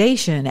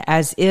accusation,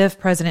 as if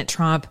President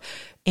Trump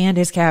and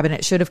his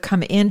cabinet should have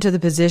come into the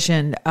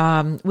position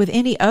with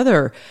any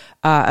other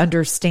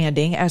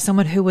understanding as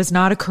someone who was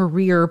not a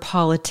career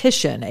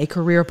politician, a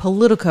career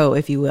politico,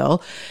 if you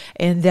will.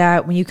 And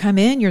that when you come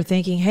in, you're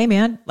thinking, hey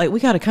man, like we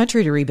got a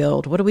country to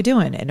rebuild. What are we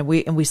doing? And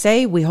we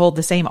say we hold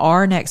the same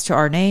R next to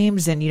our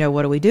names and,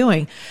 what are we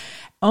doing?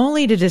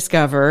 Only to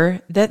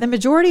discover that the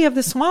majority of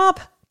the swamp,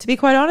 to be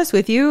quite honest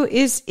with you,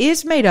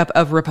 is made up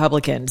of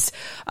Republicans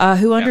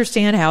who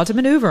understand how to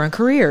maneuver in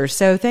careers.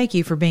 So thank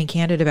you for being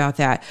candid about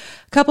that.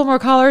 A couple more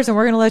callers and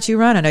we're going to let you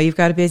run. I know you've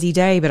got a busy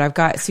day, but I've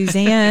got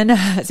Suzanne.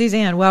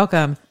 Suzanne,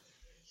 welcome.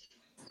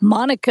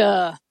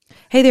 Monica.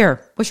 Hey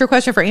there. What's your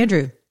question for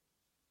Andrew?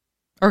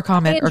 Or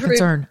comment or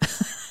concern?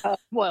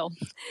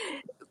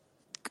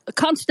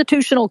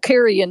 Constitutional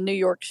carry in New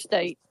York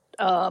State.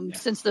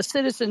 Since the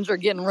citizens are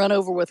getting run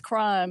over with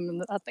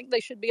crime, I think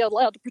they should be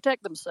allowed to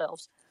protect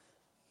themselves.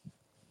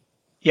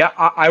 Yeah,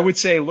 I would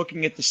say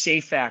looking at the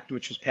SAFE Act,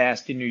 which was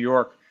passed in New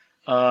York,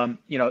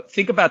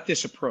 think about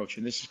this approach.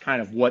 And this is kind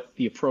of what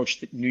the approach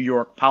that New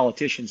York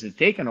politicians have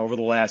taken over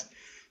the last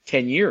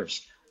 10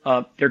 years.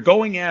 They're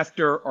going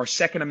after our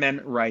Second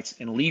Amendment rights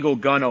and legal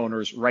gun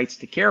owners' rights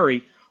to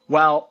carry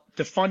while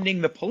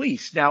defunding the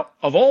police. Now,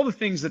 of all the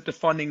things that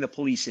defunding the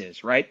police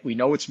is, right, we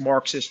know it's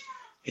Marxist.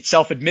 It's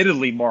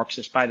self-admittedly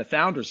Marxist by the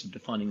founders of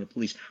defunding the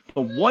police.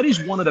 But what is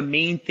one of the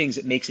main things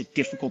that makes it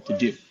difficult to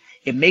do?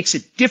 It makes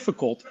it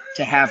difficult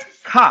to have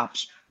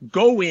cops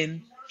go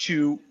in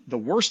to the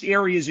worst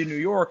areas in New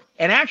York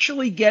and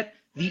actually get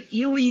the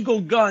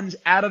illegal guns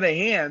out of the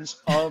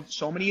hands of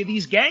so many of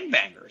these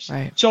gangbangers.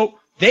 Right. So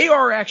they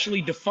are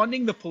actually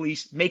defunding the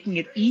police, making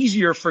it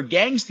easier for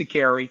gangs to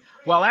carry,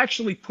 while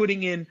actually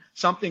putting in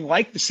something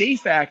like the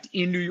SAFE Act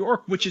in New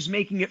York, which is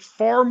making it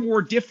far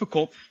more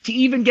difficult to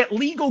even get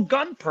legal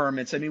gun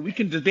permits. I mean, we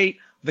can debate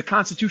the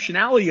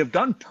constitutionality of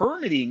gun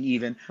permitting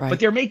even, but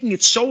they're making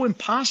it so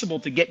impossible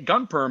to get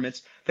gun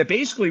permits that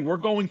basically we're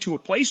going to a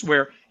place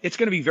where it's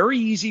going to be very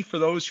easy for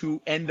those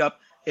who end up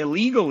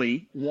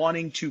illegally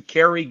wanting to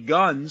carry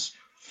guns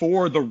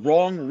for the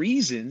wrong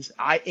reasons,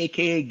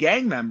 aka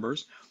gang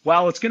members,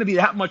 while it's going to be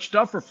that much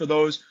tougher for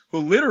those who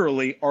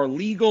literally are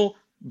legal,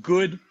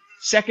 good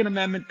Second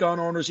Amendment gun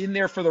owners in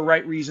there for the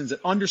right reasons that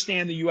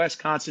understand the U.S.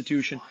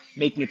 Constitution,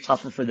 making it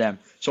tougher for them.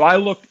 So I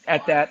look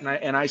at that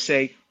and I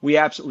say we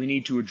absolutely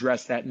need to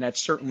address that, and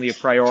that's certainly a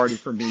priority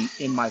for me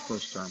in my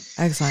first term.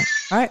 Excellent.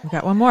 All right, we've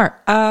got one more.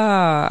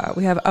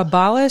 We have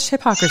Abolish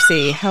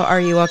Hypocrisy. How are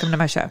you? Welcome to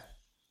my show.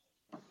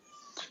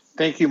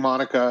 Thank you,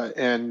 Monica,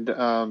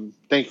 and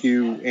thank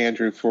you,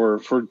 Andrew,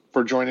 for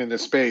joining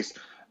this space.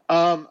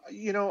 I've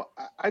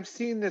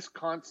seen this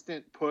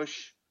constant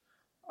push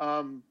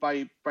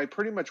by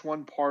pretty much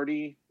one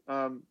party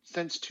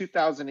since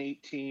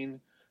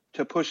 2018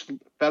 to push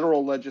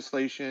federal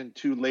legislation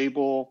to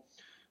label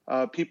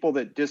people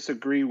that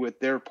disagree with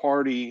their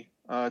party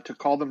to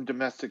call them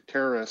domestic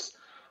terrorists,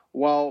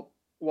 while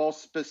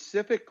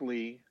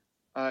specifically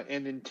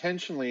and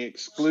intentionally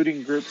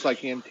excluding groups like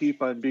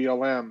Antifa and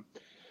BLM.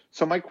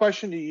 So my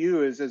question to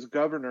you is, as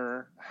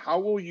governor, how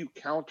will you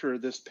counter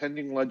this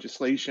pending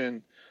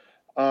legislation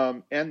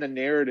and the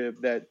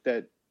narrative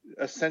that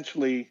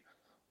essentially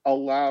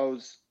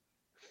allows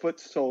foot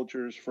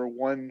soldiers for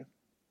one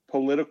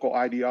political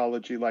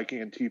ideology like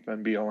Antifa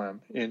and BLM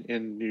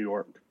in New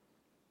York?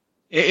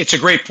 It's a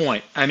great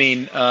point. I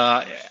mean,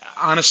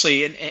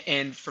 honestly,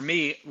 and for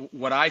me,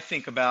 what I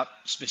think about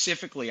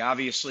specifically,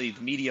 obviously,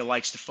 the media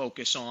likes to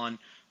focus on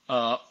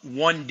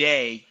one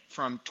day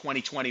from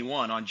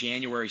 2021 on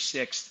January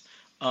 6th.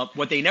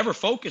 What they never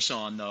focus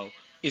on, though,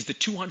 is the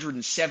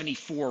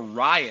 274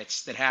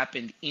 riots that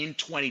happened in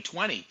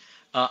 2020.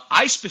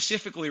 I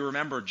specifically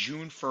remember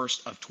June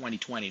 1st of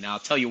 2020. Now, I'll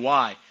tell you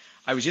why.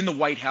 I was in the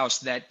White House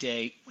that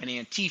day when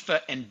Antifa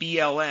and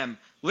BLM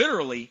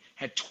literally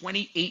had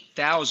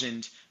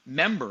 28,000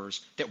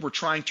 members that were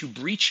trying to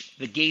breach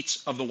the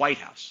gates of the White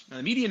House. Now,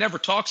 the media never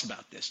talks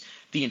about this.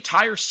 The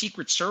entire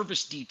Secret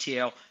Service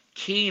detail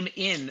came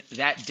in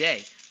that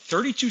day.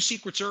 32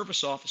 Secret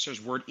Service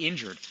officers were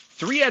injured.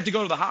 3 had to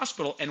go to the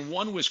hospital, and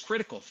 1 was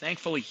critical.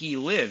 Thankfully, he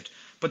lived.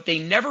 But they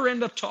never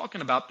end up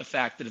talking about the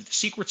fact that if the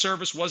Secret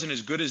Service wasn't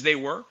as good as they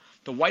were,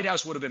 the White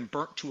House would have been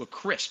burnt to a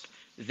crisp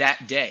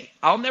that day.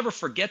 I'll never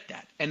forget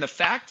that. And the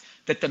fact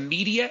that the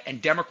media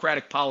and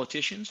Democratic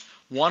politicians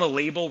want to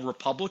label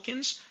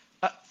Republicans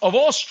of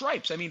all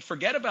stripes. I mean,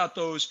 forget about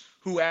those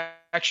who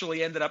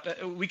actually ended up,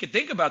 we could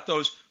think about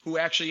those who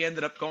actually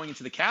ended up going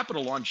into the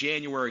Capitol on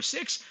January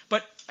 6th,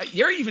 but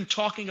you're even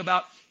talking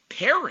about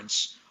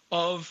parents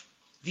of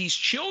these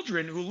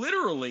children who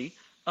literally,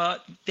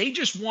 they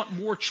just want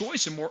more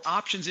choice and more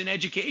options in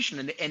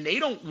education, and they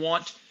don't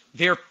want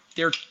their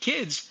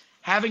kids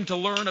having to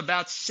learn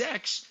about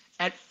sex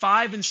at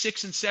 5 and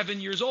 6 and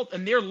 7 years old,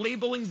 and they're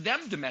labeling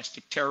them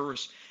domestic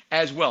terrorists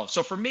as well.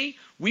 So for me,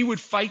 we would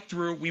fight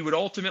through, we would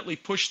ultimately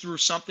push through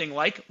something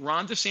like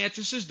Ron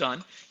DeSantis has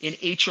done in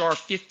H.R.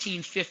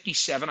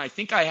 1557. I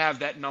think I have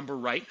that number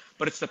right,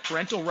 but it's the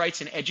Parental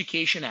Rights and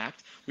Education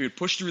Act. We would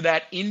push through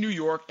that in New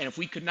York, and if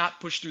we could not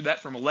push through that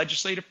from a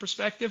legislative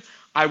perspective,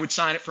 I would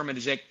sign it from an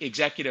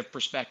executive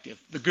perspective.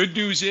 The good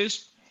news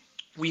is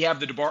we have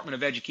the Department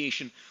of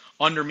Education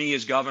under me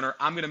as governor.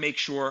 I'm going to make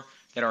sure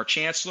that our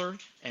chancellor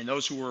and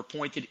those who were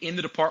appointed in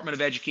the Department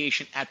of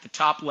Education at the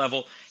top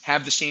level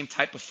have the same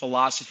type of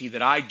philosophy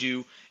that I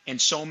do and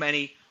so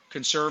many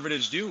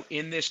conservatives do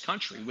in this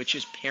country, which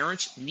is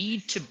parents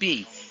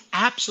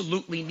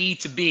absolutely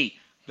need to be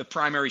the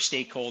primary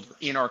stakeholder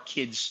in our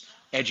kids'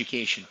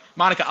 education.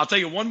 Monica, I'll tell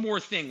you one more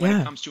thing when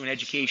it comes to an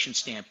education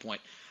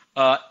standpoint.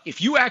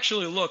 If you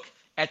actually look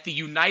at the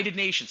United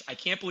Nations, I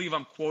can't believe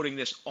I'm quoting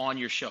this on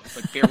your show,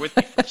 but bear with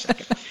me for a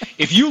second.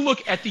 If you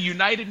look at the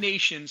United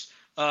Nations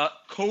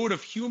Code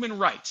of Human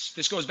Rights,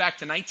 this goes back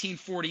to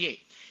 1948.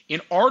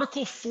 In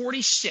Article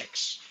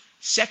 46,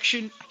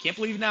 Section, I can't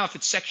believe now if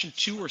it's Section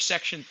 2 or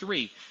Section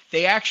 3,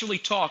 they actually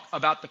talk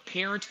about the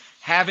parent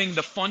having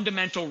the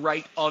fundamental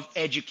right of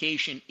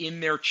education in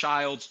their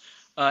child's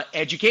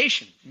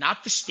education.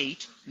 Not the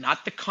state,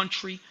 not the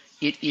country,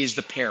 it is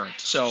the parent.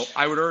 So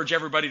I would urge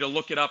everybody to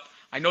look it up.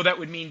 I know that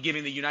would mean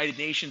giving the United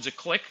Nations a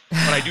click,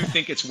 but I do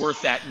think it's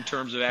worth that in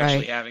terms of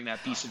actually having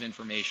that piece of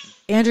information.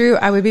 Andrew,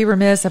 I would be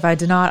remiss if I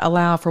did not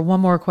allow for one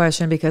more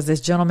question, because this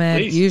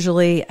gentleman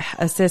usually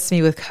assists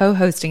me with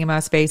co-hosting in my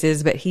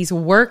spaces, but he's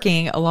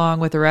working along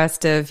with the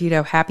rest of,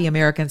 happy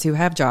Americans who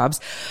have jobs.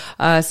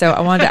 So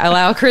I wanted to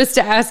allow Chris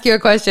to ask you a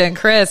question.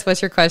 Chris,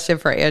 what's your question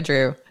for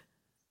Andrew?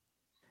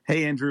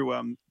 Hey, Andrew.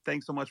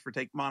 Thanks so much for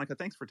Monica,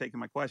 thanks for taking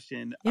my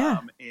question. Yeah.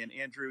 And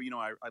Andrew,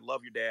 I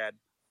love your dad.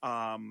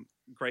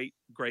 Great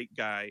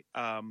guy.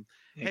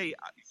 Hey,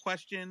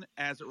 question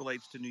as it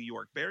relates to New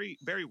York. Barry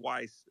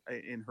Weiss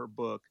in her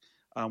book,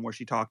 where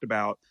she talked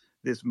about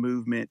this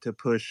movement to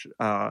push,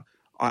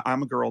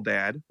 I'm a girl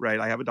dad, right?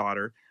 I have a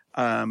daughter.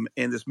 And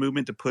this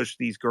movement to push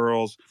these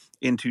girls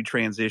into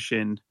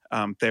transition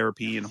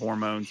therapy and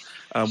hormones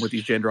with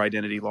these gender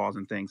identity laws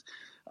and things.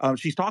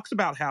 She talks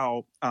about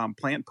how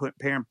Planned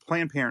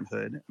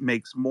Parenthood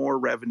makes more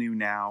revenue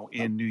now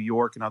in New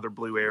York and other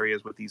blue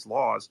areas with these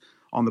laws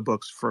on the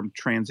books from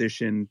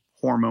transition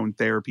hormone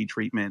therapy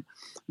treatment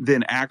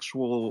than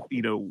actual,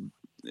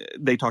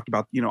 they talked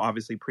about,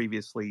 obviously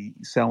previously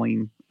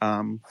selling,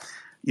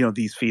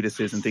 these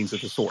fetuses and things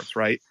of the sorts,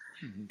 right?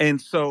 Mm-hmm.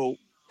 And so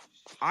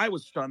I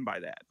was stunned by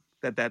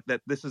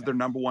that this is their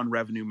number one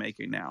revenue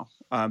making now.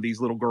 These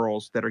little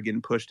girls that are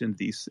getting pushed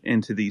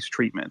into these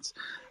treatments.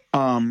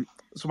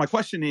 So my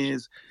question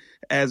is,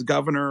 as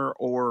governor,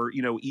 or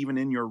even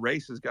in your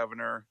race as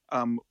governor,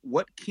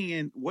 what do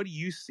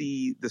you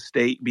see the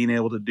state being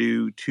able to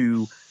do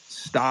to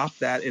stop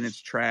that in its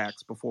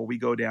tracks before we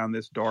go down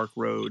this dark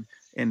road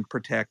and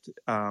protect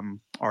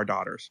our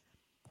daughters?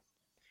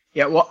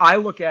 Yeah, well, I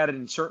look at it,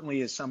 and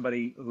certainly as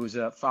somebody who's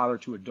a father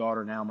to a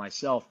daughter now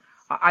myself,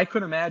 I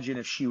couldn't imagine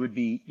if she would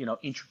be,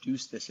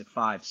 introduced this at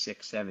 5,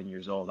 6, 7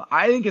 years old.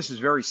 I think this is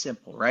very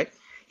simple, right?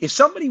 If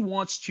somebody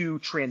wants to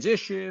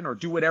transition or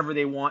do whatever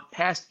they want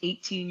past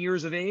 18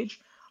 years of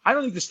age, I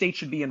don't think the state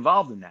should be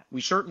involved in that.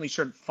 We certainly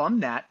shouldn't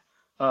fund that,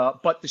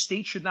 but the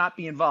state should not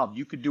be involved.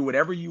 You could do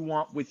whatever you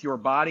want with your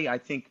body. I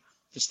think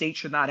the state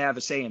should not have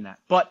a say in that.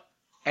 But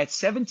at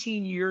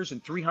 17 years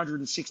and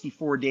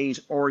 364 days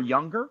or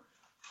younger,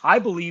 I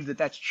believe that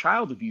that's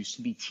child abuse,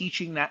 to be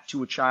teaching that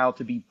to a child,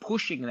 to be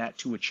pushing that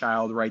to a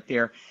child right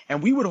there.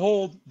 And we would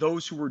hold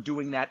those who are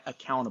doing that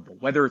accountable,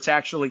 whether it's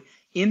actually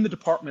in the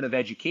Department of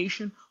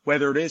Education,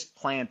 whether it is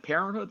Planned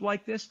Parenthood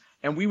like this,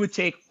 and we would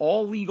take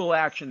all legal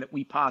action that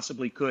we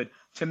possibly could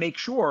to make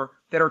sure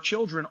that our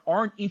children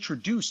aren't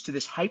introduced to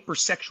this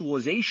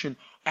hypersexualization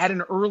at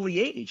an early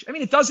age. I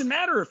mean, it doesn't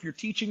matter if you're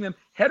teaching them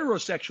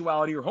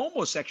heterosexuality or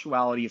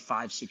homosexuality at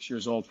 5, 6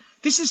 years old.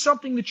 This is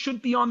something that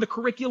should be on the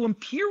curriculum,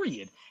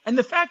 period. And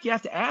the fact, you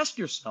have to ask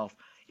yourself,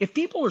 if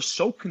people are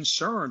so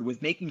concerned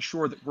with making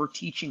sure that we're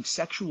teaching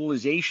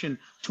sexualization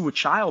to a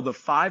child of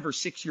 5 or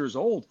 6 years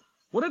old,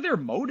 what are their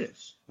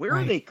motives? Where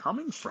are they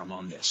coming from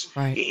on this?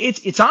 Right.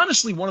 It's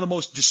honestly one of the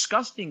most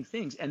disgusting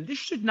things. And this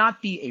should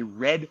not be a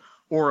red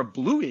or a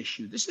blue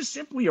issue. This is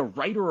simply a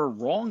right or a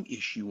wrong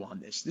issue on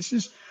this. This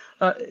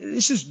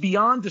is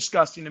beyond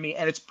disgusting to me,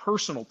 and it's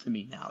personal to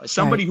me now. As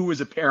somebody who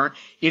is a parent,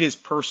 it is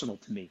personal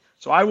to me.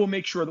 So I will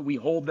make sure that we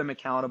hold them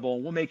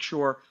accountable. We'll make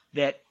sure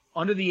that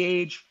under the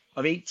age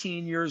of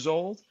 18 years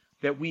old,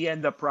 that we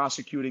end up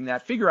prosecuting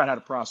that, figure out how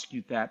to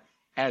prosecute that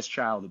as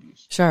child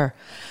abuse. Sure.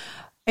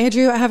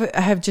 Andrew, I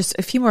have just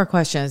a few more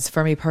questions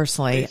for me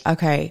personally. Please.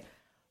 Okay.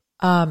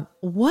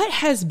 What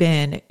has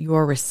been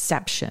your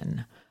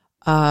reception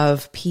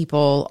of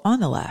people on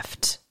the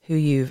left who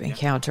you've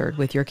encountered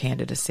with your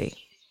candidacy?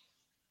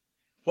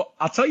 Well,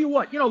 I'll tell you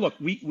what, look,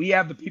 we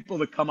have the people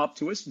that come up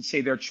to us and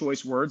say their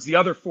choice words, the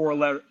other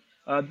four-letter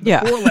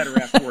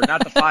F word,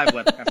 not the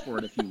five-letter F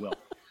word, if you will.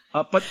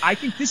 But I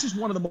think this is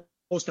one of the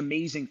most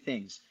amazing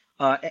things.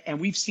 And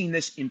we've seen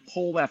this in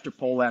poll after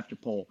poll after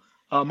poll.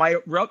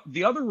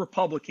 The other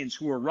Republicans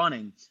who are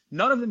running,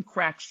 none of them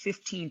cracked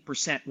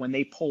 15% when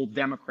they polled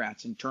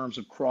Democrats in terms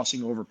of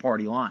crossing over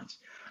party lines.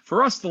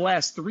 For us, the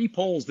last three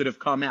polls that have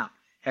come out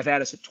have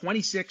had us at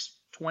 26,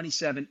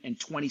 27, and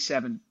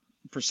 27%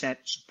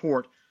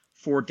 support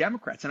for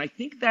Democrats. And I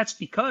think that's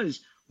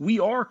because we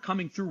are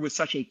coming through with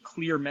such a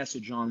clear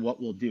message on what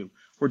we'll do.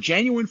 We're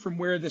genuine from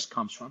where this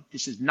comes from.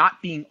 This is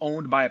not being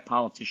owned by a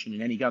politician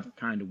in any other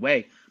kind of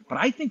way. But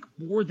I think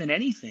more than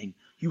anything,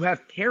 you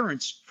have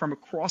parents from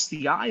across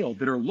the aisle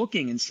that are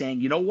looking and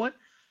saying, you know what?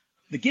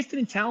 The gifted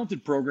and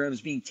talented program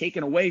is being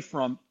taken away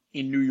from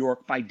in New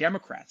York by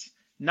Democrats,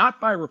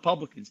 not by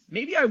Republicans.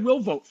 Maybe I will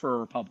vote for a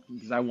Republican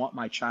because I want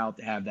my child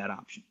to have that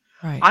option.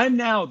 Right. I'm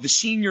now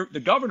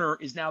the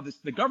government is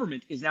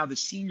now the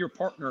senior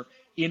partner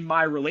in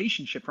my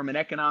relationship from an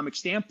economic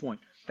standpoint.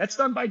 That's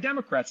done by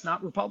Democrats,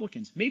 not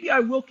Republicans. Maybe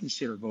I will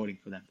consider voting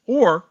for them.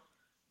 Or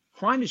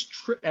crime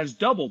has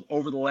doubled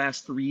over the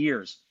last 3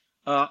 years.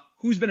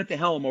 Who's been at the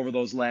helm over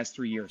those last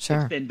 3 years?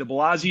 Sure. It's been de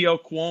Blasio,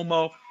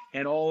 Cuomo,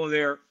 and all of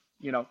their,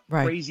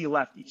 crazy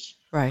lefties.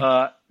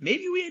 Right.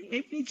 Maybe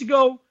we need to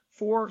go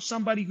for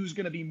somebody who's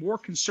going to be more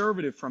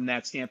conservative from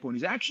that standpoint,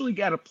 who's actually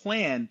got a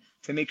plan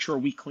to make sure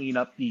we clean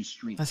up these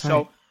streets. That's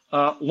right.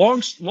 So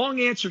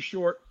long answer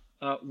short,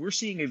 we're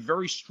seeing a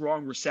very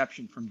strong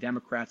reception from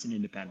Democrats and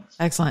independents.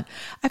 Excellent.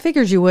 I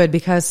figured you would,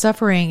 because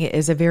suffering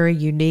is a very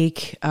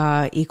unique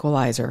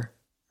equalizer,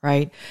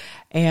 right?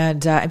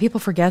 And people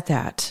forget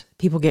that.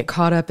 People get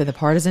caught up in the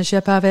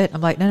partisanship of it.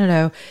 I'm like,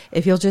 no.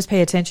 If you'll just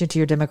pay attention to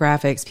your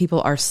demographics, people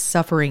are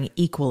suffering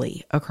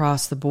equally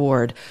across the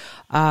board.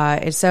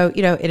 And so,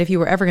 and if you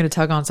were ever going to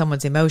tug on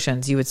someone's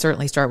emotions, you would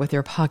certainly start with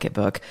their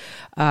pocketbook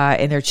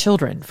and their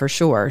children, for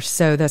sure.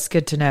 So that's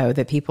good to know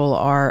that people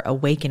are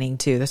awakening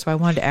to. That's why I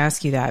wanted to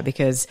ask you that,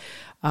 because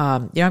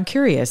I'm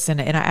curious, and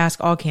I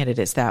ask all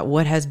candidates that.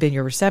 What has been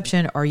your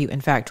reception? Are you,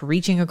 in fact,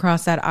 reaching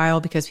across that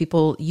aisle? Because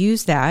people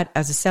use that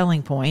as a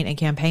selling point and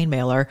campaign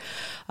mailer,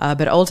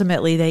 but ultimately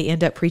they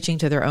end up preaching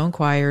to their own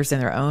choirs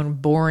and their own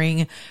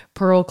boring,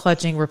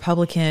 pearl-clutching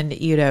Republican,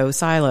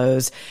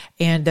 silos.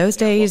 And those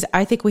days,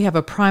 I think we have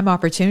a prime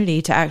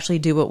opportunity to actually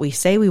do what we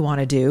say we want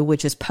to do,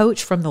 which is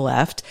poach from the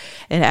left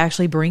and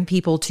actually bring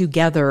people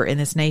together in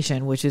this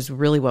nation, which is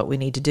really what we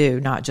need to do,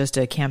 not just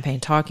a campaign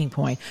talking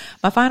point.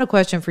 My final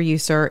question for you,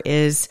 sir,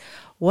 is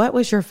what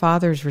was your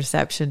father's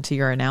reception to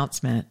your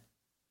announcement?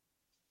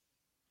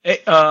 Hey,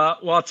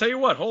 well, I'll tell you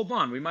what. Hold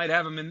on. We might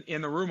have him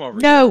in the room over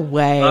here. No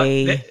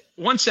way.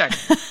 1 second.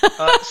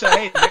 So,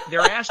 hey,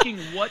 they're asking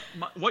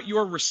what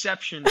your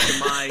reception to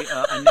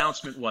my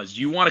announcement was.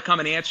 Do you want to come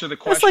and answer the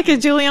question? That's like a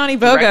Giuliani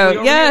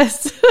BOGO.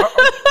 Yes.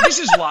 This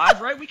is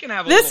live, right? We can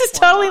have a This is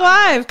totally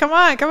live. Come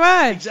on.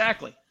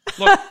 Exactly.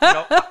 Look,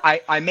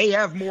 I may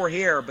have more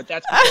hair, but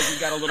that's because he's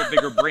got a little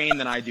bigger brain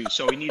than I do.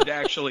 So we need to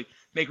actually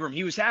make room.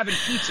 He was having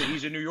pizza.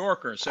 He's a New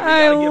Yorker, so we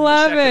got to give him a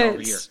second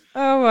over here.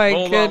 Oh my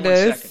goodness.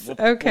 goodness.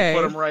 We'll Okay.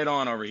 put him right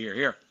on over here.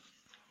 Here.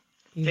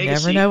 You Take a never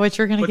seat. know what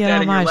you're going to Put get that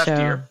on in your my left show.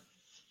 ear.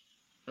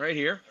 Right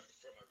here.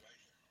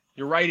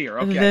 You're right here.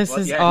 Okay. This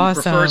is He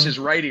awesome. prefers his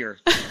right ear.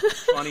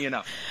 Funny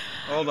enough.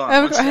 Hold on.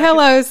 1 second.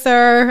 Hello,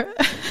 sir.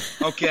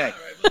 Okay.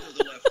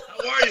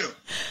 How are you?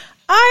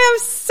 I am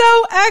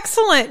so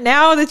excellent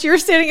now that you're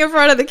sitting in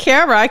front of the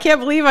camera. I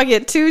can't believe I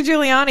get 2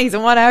 Giulianis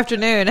in one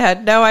afternoon.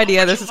 Had no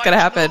idea this was going to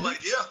happen.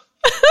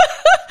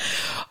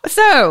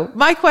 So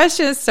my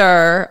question,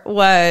 sir,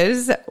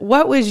 was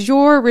what was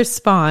your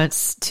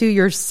response to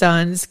your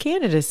son's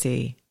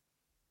candidacy?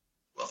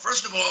 Well,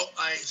 first of all,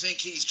 I think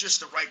he's just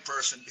the right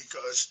person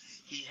because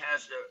he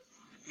has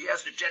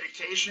the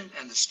dedication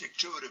and the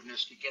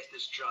stick-to-itiveness to get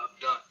this job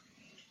done.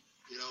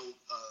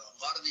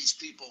 A lot of these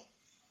people,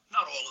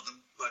 not all of them,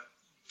 but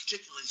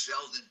particularly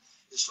Zeldin,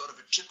 is sort of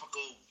a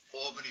typical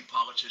Albany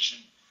politician.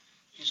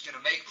 He's going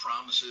to make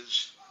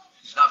promises.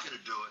 He's not going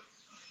to do it.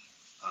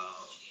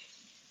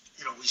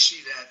 We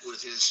see that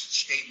with his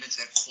statement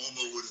that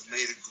Cuomo would have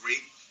made a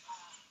great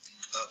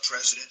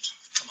president.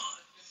 Come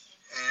on.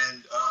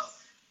 And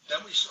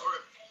then we saw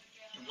it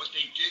in what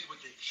they did with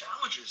the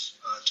challenges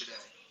today.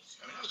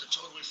 I mean, that was a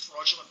totally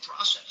fraudulent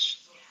process.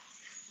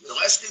 The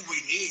last thing we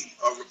need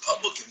are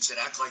Republicans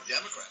that act like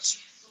Democrats.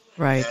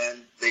 Right.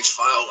 And they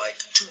file like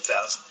 2,000,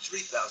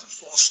 3,000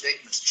 false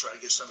statements to try to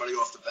get somebody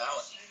off the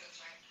ballot.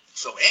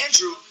 So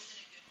Andrew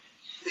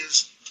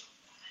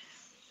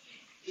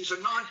he's a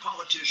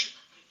non-politician.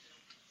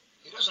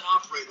 He doesn't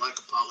operate like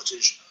a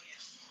politician.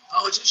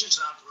 Politicians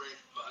operate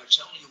by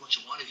telling you what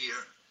you want to hear,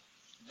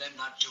 then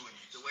not doing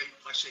it. The way,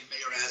 like, say,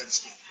 Mayor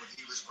Adams did when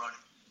he was running.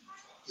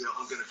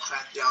 I'm going to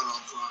crack down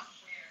on crime.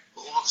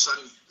 But all of a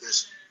sudden,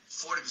 there's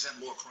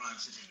 40% more crime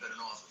since he's been in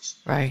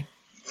office. Right.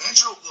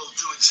 Andrew will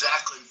do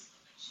exactly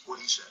what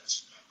he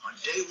says. On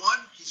day one,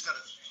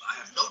 I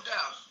have no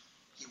doubt,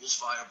 he will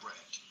fire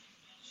Brandt.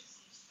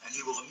 And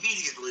he will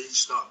immediately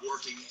start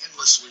working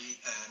endlessly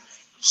and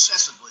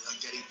obsessively on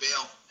getting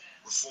bail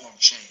reform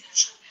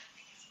changed.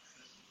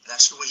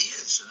 That's the way he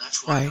is, and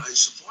that's why I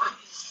support him.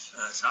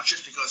 It's not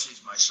just because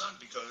he's my son,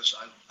 because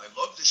I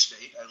love this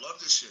state, I love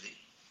this city.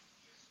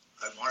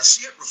 I want to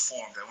see it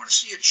reformed, I want to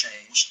see it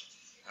changed,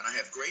 and I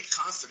have great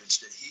confidence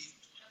that he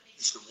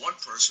is the one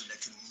person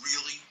that can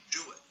really do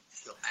it.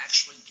 He'll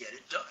actually get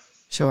it done.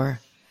 Sure.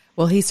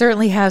 Well, he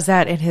certainly has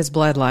that in his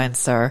bloodline,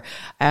 sir,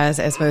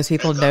 as most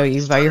people know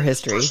you by your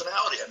history.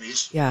 Personality, I mean,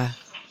 he's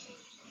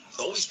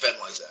always been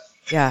like that.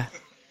 Yeah.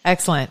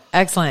 Excellent.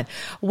 Excellent.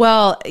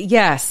 Well,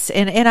 yes.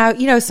 And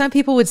I, some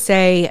people would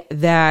say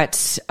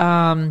that,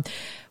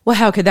 well,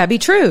 how could that be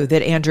true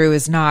that Andrew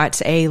is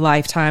not a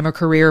lifetime or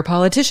career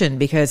politician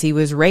because he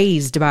was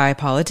raised by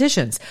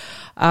politicians?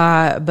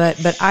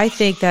 But I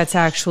think that's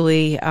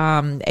actually,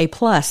 a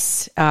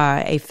plus,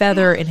 a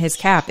feather in his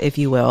cap, if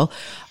you will,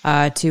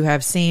 to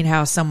have seen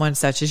how someone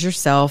such as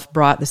yourself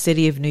brought the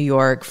city of New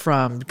York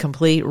from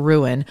complete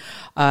ruin,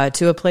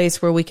 to a place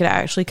where we could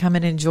actually come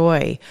and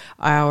enjoy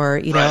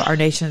our, our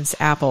nation's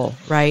apple,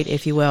 right,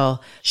 if you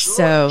will.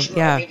 Sure.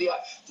 I mean,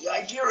 the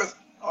idea of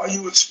are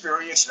you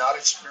experienced, not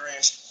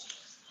experienced?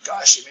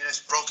 Gosh, I mean,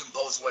 it's broken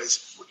both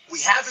ways. We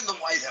have in the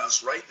White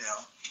House right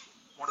now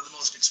one of the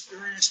most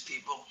experienced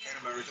people in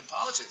American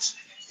politics.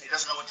 He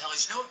doesn't know what the hell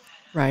he's doing.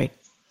 Right.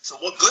 So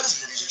what good is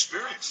it that he's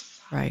experienced?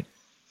 Right.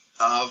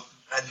 And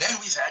then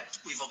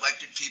we've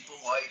elected people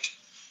like,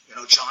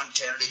 John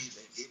Kennedy.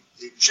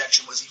 The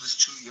objection was he was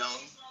too young.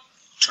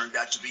 Turned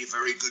out to be a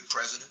very good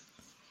president.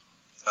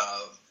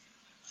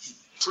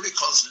 Pretty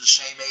close to the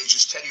same age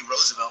as Teddy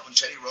Roosevelt when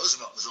Teddy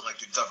Roosevelt was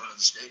elected governor of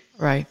the state.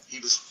 Right. He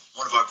was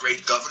one of our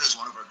great governors,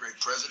 one of our great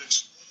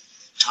presidents.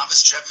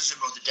 Thomas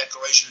Jefferson wrote the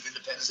Declaration of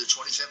Independence at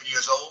 27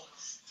 years old.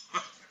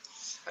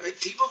 I mean,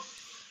 people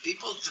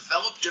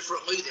develop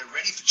differently. They're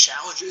ready for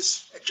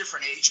challenges at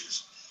different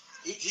ages.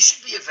 He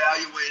should be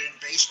evaluated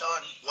based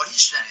on what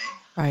he's saying.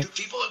 Right. Do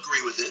people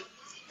agree with it?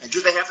 And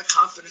do they have the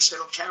confidence that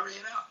he'll carry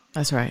it out?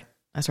 That's right.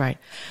 That's right.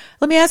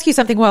 Let me ask you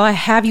something while I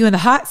have you in the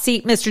hot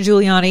seat, Mr.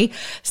 Giuliani.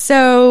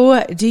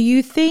 So do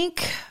you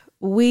think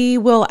we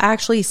will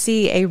actually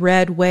see a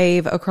red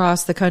wave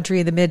across the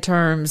country in the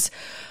midterms?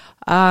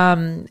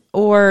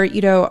 Or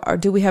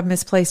do we have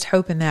misplaced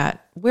hope in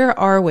that? Where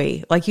are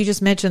we? Like you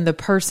just mentioned, the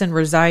person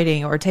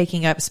residing or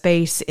taking up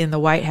space in the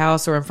White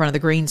House or in front of the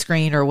green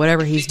screen or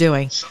whatever he's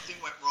doing. Something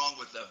went wrong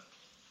with the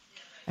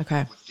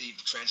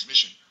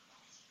transmission.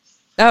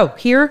 Oh,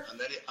 here? I'm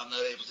not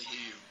able to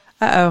hear you.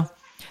 Uh-oh.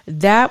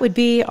 That would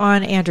be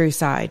on Andrew's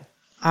side.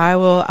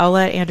 I'll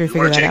let Andrew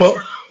figure that out.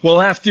 Well, we'll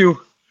have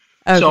to.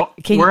 Okay. So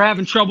we're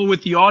having trouble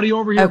with the audio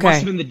over here. Okay. It must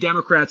have been the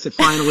Democrats that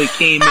finally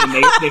came in.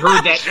 They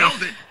heard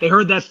that. They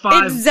heard that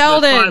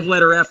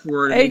five-letter F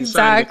word.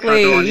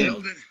 Exactly.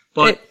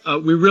 But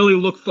we really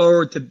look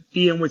forward to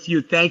being with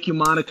you. Thank you,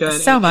 Monica.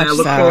 So much. And I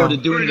look forward to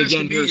doing it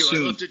again here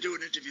soon. I'd love to do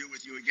an interview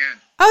with you again.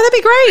 Oh,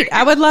 that'd be great.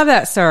 I would love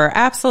that, sir.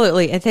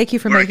 Absolutely. And thank you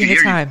for making the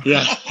time.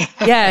 Yeah.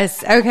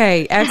 Yes.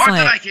 Okay. The part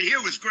Excellent. that I could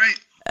hear was great.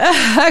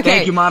 Okay.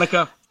 Thank you,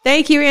 Monica.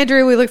 Thank you,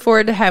 Andrew. We look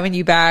forward to having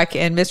you back.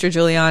 And Mr.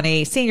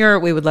 Giuliani Sr.,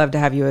 we would love to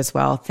have you as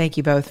well. Thank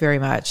you both very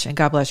much. And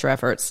God bless your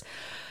efforts.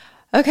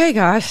 Okay,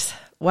 gosh.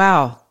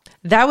 Wow.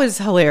 That was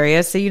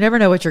hilarious. So you never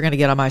know what you're going to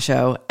get on my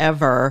show,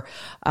 ever.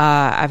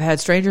 I've had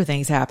stranger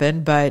things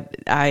happen, but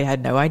I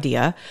had no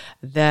idea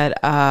that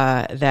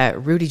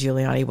Rudy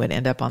Giuliani would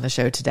end up on the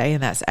show today.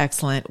 And that's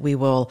excellent. We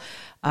will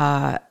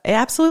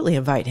absolutely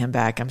invite him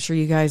back. I'm sure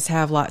you guys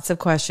have lots of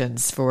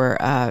questions for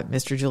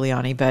Mr.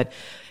 Giuliani, but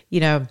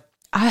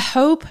I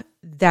hope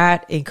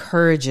that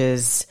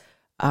encourages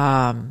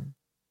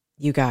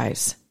you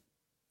guys.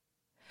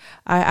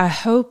 I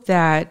hope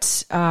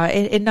that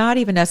and not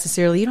even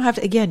necessarily, you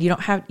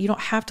don't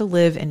have to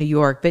live in New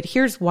York, but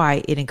here's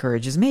why it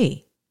encourages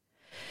me.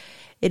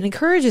 It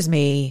encourages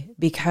me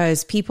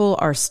because people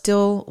are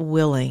still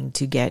willing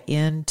to get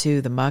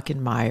into the muck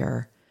and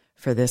mire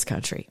for this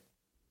country.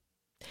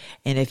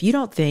 And if you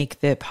don't think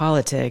that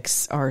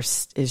politics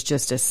is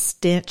just a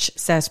stench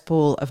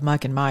cesspool of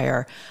muck and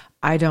mire,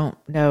 I don't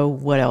know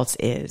what else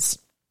is.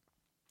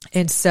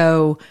 And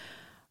so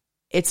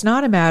it's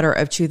not a matter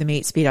of chew the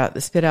meat, spit out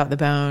the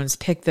bones,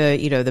 pick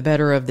the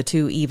better of the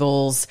two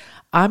evils.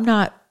 I'm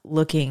not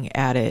looking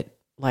at it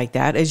like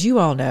that. As you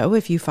all know,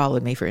 if you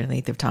followed me for any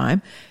length of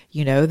time,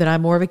 you know that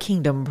I'm more of a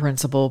kingdom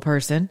principle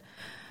person.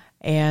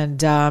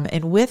 And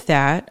with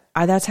that,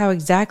 that's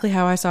exactly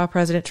how I saw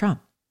President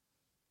Trump.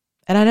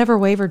 And I never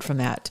wavered from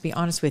that, to be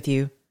honest with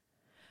you.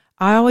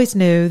 I always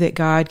knew that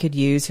God could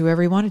use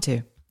whoever he wanted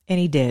to, and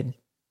he did.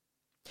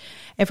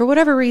 And for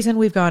whatever reason,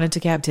 we've gone into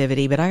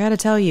captivity. But I got to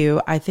tell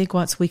you, I think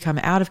once we come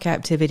out of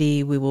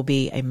captivity, we will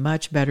be a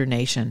much better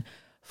nation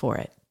for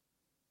it.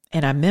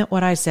 And I meant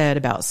what I said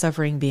about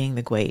suffering being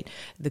the great,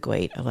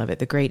 I love it,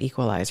 the great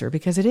equalizer,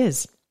 because it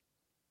is.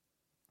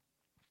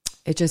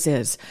 It just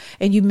is.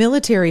 And you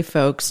military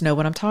folks know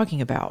what I'm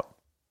talking about.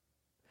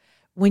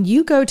 When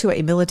you go to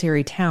a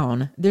military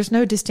town, there's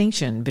no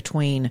distinction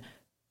between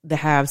the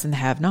haves and the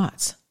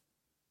have-nots.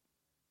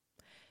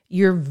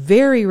 You're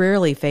very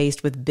rarely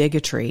faced with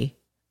bigotry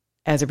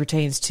as it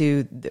pertains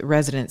to the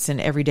residents in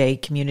everyday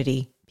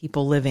community,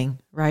 people living,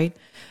 right?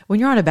 When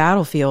you're on a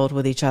battlefield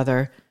with each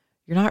other,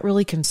 you're not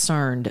really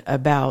concerned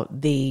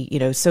about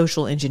the,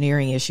 social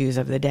engineering issues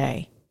of the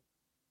day,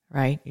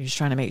 right? You're just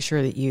trying to make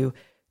sure that you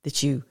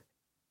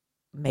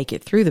make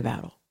it through the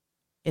battle,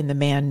 and the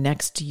man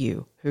next to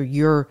you, who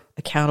you're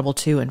accountable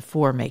to and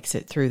for, makes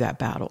it through that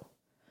battle.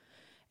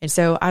 And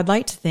so I'd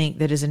like to think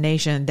that as a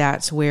nation,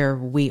 that's where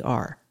we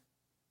are.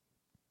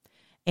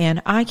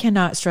 And I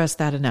cannot stress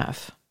that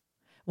enough.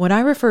 When I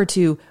refer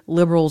to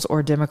liberals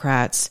or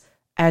Democrats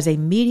as a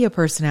media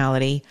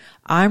personality,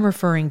 I'm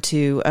referring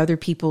to other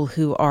people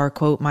who are,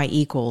 quote, my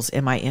equals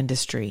in my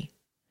industry,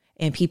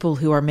 and people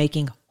who are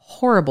making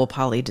horrible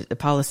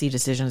policy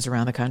decisions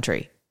around the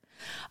country.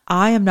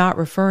 I am not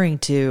referring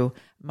to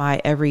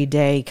my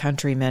everyday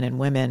countrymen and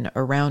women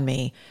around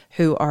me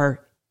who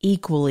are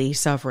equally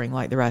suffering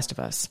like the rest of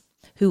us,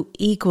 who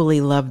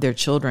equally love their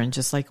children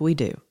just like we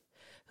do,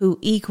 who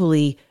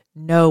equally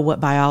know what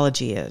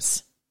biology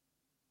is,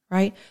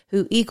 right?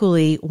 Who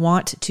equally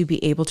want to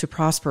be able to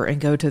prosper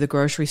and go to the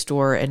grocery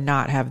store and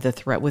not have the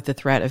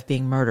threat of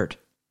being murdered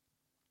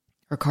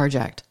or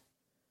carjacked.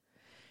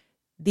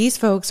 These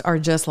folks are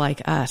just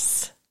like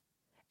us.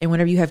 And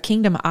whenever you have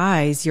kingdom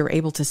eyes, you're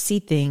able to see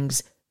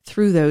things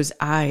through those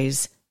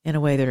eyes in a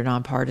way that are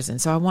nonpartisan.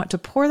 So I want to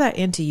pour that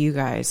into you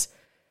guys,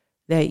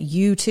 that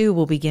you too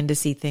will begin to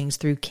see things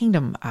through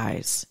kingdom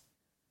eyes,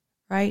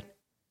 right?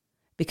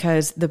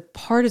 Because the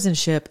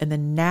partisanship and the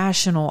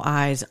national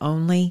eyes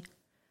only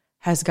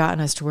has gotten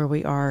us to where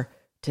we are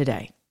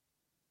today,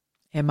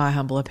 in my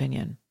humble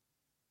opinion.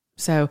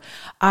 So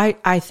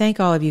I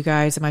thank all of you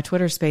guys in my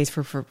Twitter space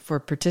for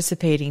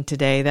participating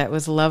today. That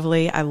was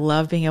lovely. I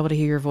love being able to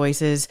hear your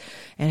voices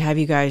and have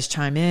you guys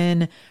chime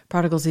in.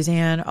 Prodigal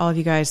Suzanne, all of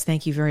you guys,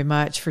 thank you very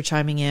much for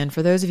chiming in.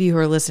 For those of you who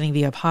are listening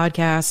via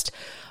podcast,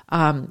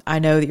 I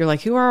know that you're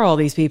like, who are all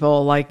these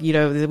people? Like,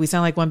 we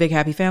sound like one big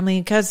happy family,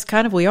 because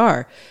kind of we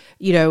are.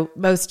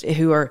 Most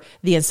who are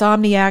the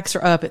insomniacs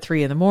are up at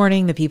 3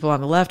 a.m. The people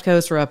on the left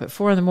coast are up at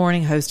 4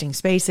 a.m. hosting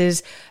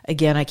spaces.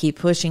 Again, I keep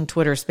pushing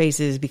Twitter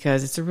Spaces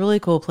because it's a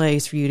really cool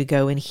place for you to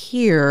go and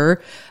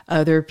hear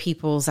other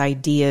people's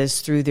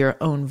ideas through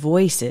their own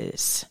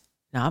voices,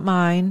 not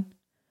mine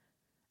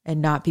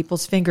and not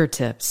people's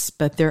fingertips,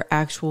 but their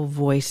actual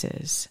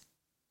voices,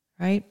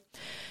 right?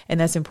 And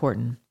that's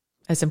important.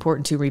 That's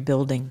important to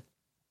rebuilding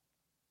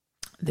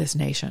this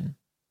nation.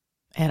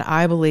 And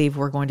I believe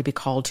we're going to be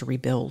called to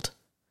rebuild.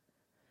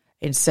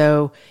 And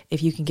so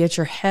if you can get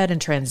your head and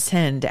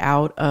transcend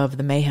out of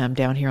the mayhem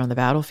down here on the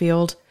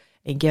battlefield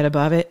and get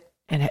above it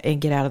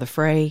and get out of the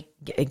fray,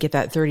 get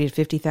that 30 to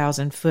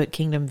 50,000 foot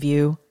kingdom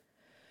view,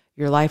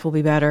 your life will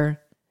be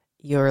better.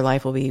 Your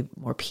life will be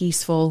more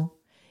peaceful.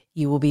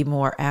 You will be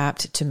more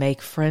apt to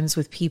make friends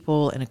with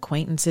people and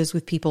acquaintances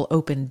with people,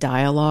 open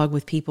dialogue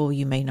with people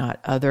you may not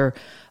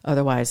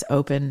otherwise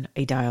open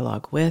a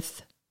dialogue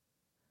with.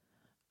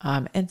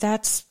 And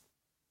that's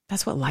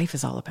what life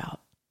is all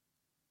about.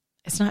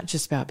 It's not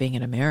just about being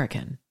an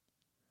American.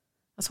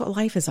 That's what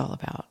life is all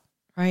about,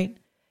 right?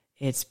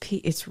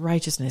 It's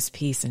righteousness,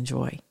 peace, and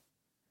joy.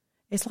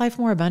 It's life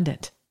more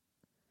abundant.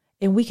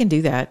 And we can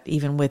do that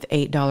even with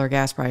 $8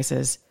 gas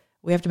prices.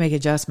 We have to make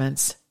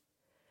adjustments.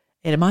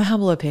 And in my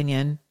humble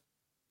opinion,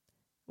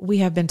 we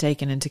have been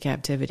taken into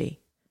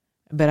captivity.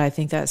 But I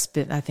think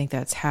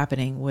that's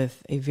happening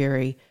with a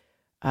very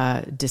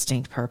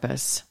distinct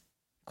purpose,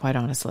 quite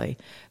honestly.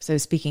 So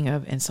speaking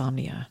of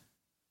insomnia,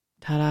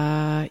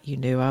 ta-da, you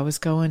knew I was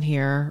going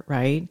here,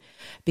 right?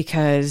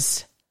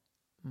 Because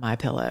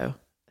MyPillow,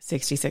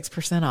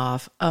 66%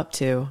 off, up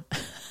to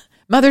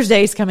Mother's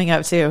Day is coming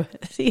up too.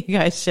 So you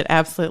guys should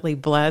absolutely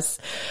bless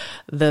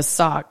the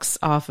socks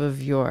off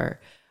of your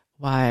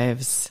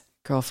wives,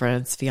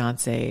 girlfriends,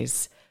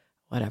 fiancés,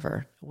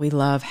 whatever. We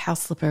love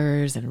house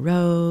slippers and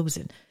robes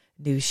and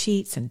new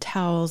sheets and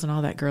towels and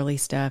all that girly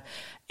stuff.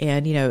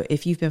 And,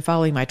 if you've been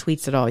following my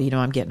tweets at all,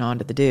 I'm getting on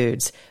to the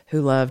dudes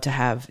who love to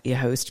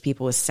host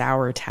people with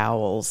sour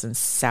towels and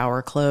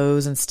sour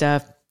clothes and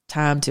stuff.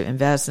 Time to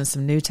invest in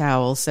some new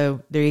towels.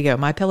 So there you go.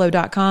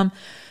 MyPillow.com,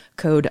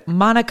 code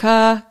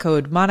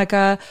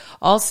Monica.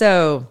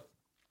 Also,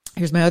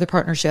 here's my other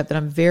partnership that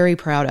I'm very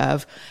proud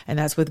of, and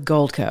that's with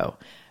Goldco.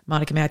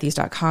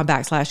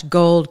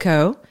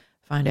 MonicaMatthews.com/Goldco.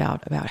 Find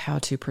out about how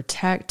to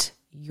protect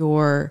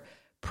your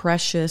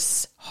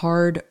precious,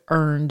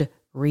 hard-earned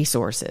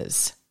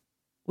resources.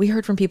 We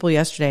heard from people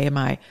yesterday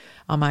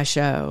on my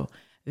show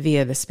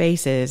via the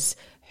spaces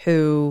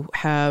who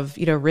have,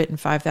 written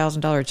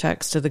 $5,000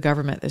 checks to the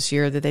government this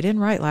year that they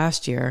didn't write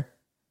last year.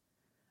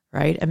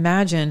 Right?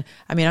 Imagine,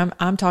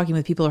 I'm talking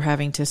with people who are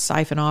having to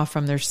siphon off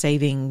from their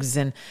savings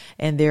and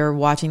they're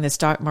watching the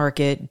stock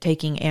market,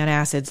 taking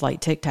antacids like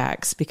Tic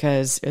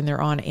Tacs and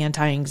they're on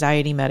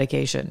anti-anxiety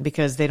medication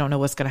because they don't know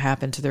what's going to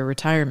happen to their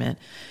retirement.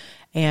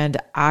 And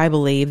I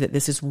believe that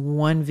this is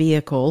one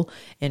vehicle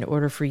in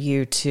order for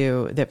you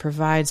that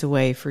provides a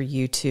way for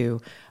you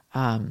to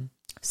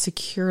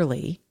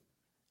securely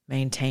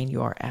maintain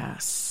your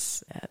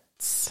assets.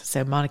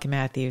 So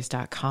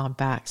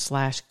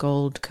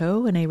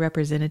MonicaMatthews.com/goldco, and a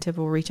representative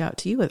will reach out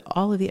to you with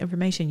all of the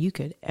information you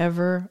could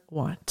ever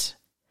want.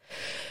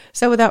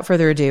 So without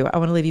further ado, I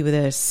want to leave you with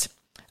this.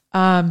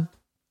 I'm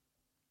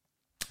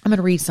going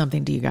to read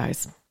something to you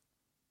guys.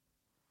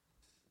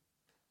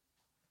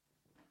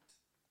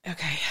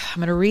 Okay, I'm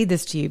going to read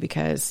this to you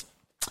because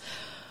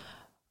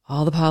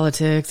all the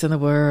politics in the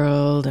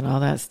world and all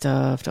that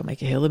stuff don't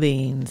make a hill of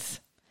beans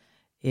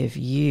if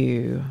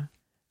you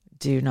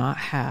do not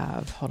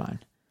have,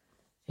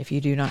 if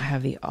you do not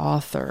have the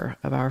author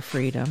of our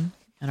freedom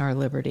and our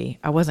liberty.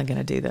 I wasn't going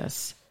to do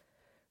this,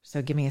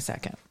 so give me a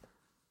second.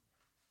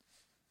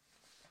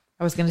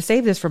 I was going to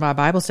save this for my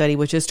Bible study,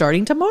 which is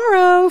starting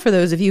tomorrow. For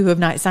those of you who have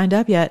not signed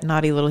up yet,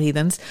 naughty little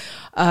heathens,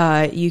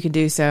 you can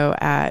do so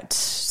at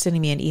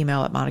sending me an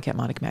email at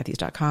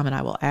monica@monicamatthews.com, and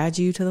I will add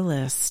you to the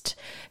list.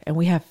 And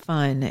we have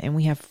fun, and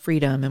we have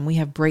freedom, and we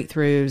have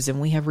breakthroughs,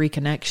 and we have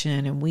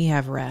reconnection, and we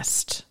have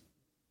rest.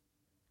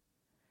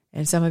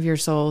 And some of your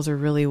souls are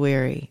really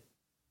weary.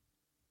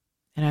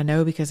 And I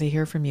know because I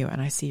hear from you,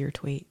 and I see your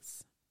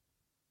tweets,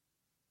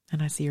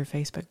 and I see your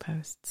Facebook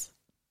posts.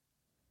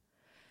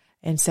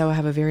 And so I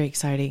have a very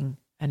exciting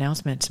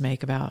announcement to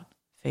make about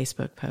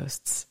Facebook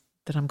posts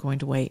that I'm going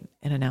to wait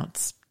and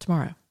announce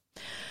tomorrow,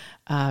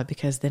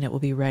 because then it will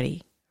be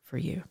ready for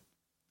you.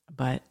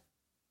 But,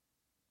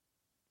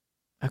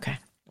 okay,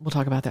 we'll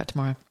talk about that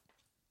tomorrow.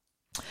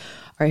 All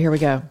right, here we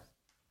go.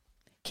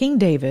 King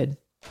David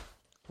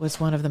was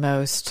one of the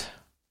most,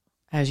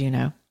 as you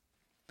know,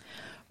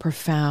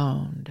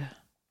 profound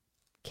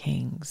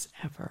kings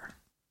ever,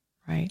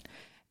 right?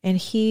 And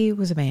he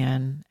was a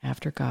man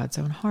after God's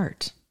own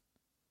heart.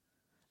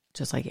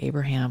 Just like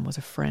Abraham was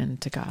a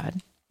friend to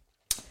God,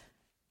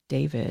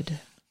 David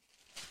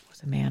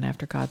was a man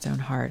after God's own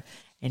heart.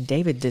 And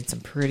David did some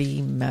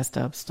pretty messed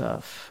up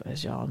stuff,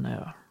 as y'all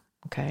know,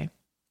 okay?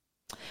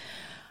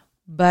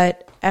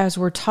 But as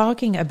we're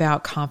talking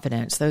about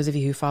confidence, those of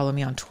you who follow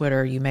me on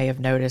Twitter, you may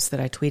have noticed that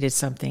I tweeted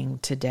something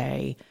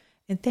today.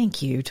 And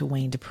thank you to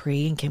Wayne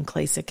Dupree and Kim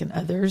Klasick and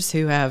others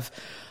who have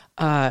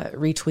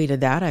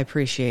retweeted that. I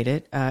appreciate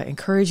it.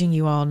 Encouraging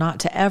you all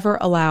not to ever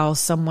allow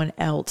someone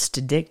else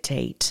to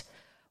dictate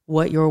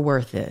what your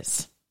worth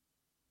is.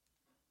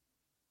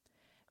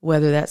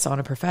 Whether that's on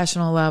a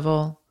professional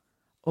level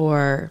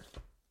or,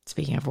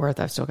 speaking of worth,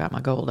 I've still got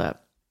my gold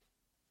up.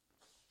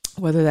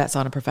 Whether that's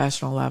on a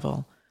professional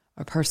level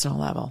or personal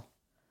level,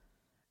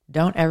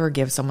 don't ever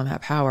give someone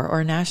that power, or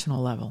a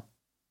national level.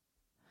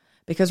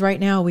 Because right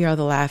now we are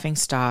the laughing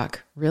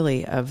stock,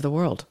 really, of the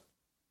world.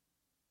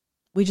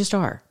 We just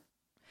are.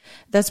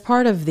 That's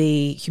part of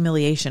the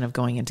humiliation of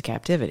going into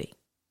captivity.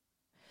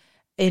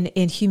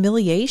 In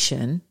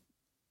humiliation,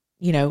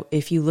 you know,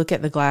 if you look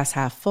at the glass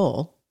half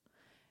full,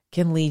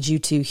 can lead you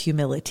to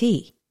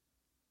humility,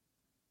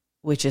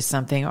 which is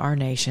something our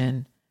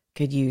nation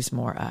could use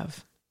more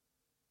of,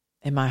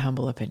 in my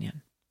humble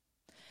opinion.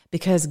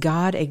 Because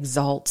God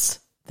exalts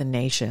the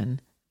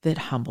nation that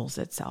humbles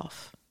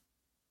itself,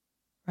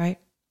 right?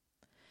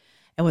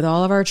 And with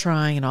all of our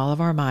trying and all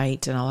of our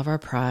might and all of our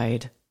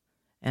pride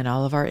and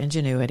all of our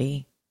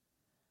ingenuity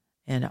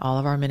and all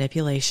of our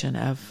manipulation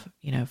of,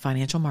 you know,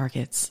 financial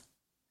markets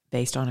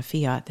based on a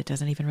fiat that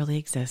doesn't even really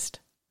exist.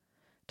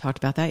 Talked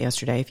about that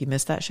yesterday. If you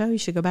missed that show, you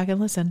should go back and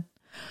listen.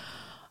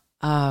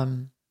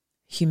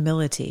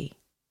 Humility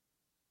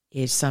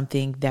is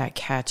something that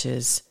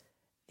catches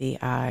the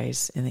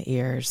eyes and the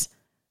ears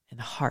and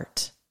the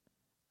heart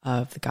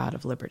of the God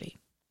of liberty.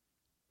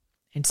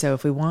 And so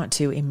if we want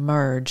to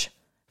emerge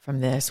from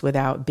this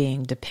without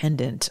being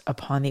dependent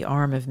upon the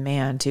arm of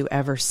man to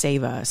ever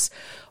save us,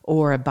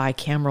 or a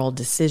bicameral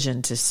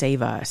decision to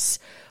save us,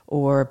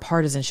 or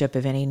partisanship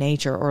of any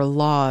nature, or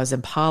laws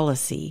and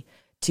policy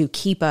to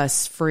keep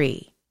us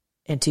free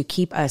and to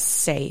keep us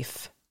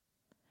safe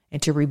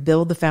and to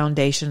rebuild the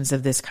foundations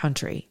of this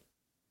country,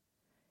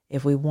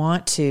 if we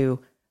want to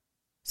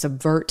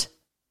subvert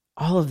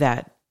all of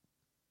that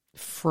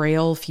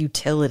frail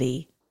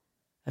futility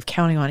of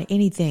counting on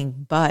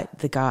anything but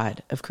the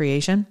God of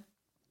creation,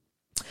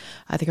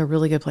 I think a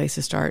really good place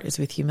to start is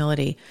with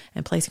humility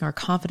and placing our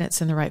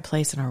confidence in the right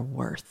place and our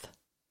worth,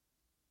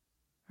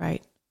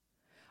 right?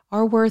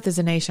 Our worth as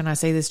a nation, I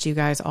say this to you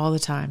guys all the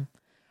time,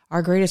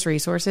 our greatest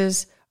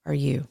resources are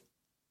you,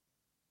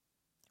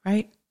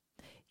 right?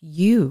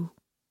 You,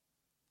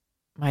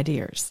 my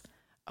dears,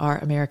 are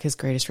America's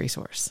greatest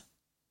resource.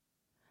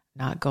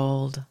 Not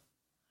gold,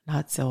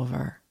 not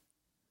silver,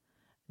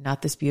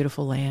 not this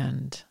beautiful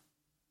land,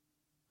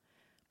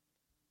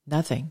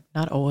 nothing,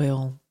 not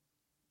oil,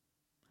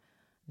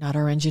 not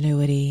our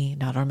ingenuity,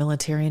 not our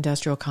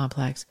military-industrial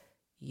complex.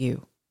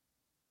 You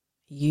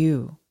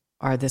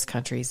are this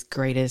country's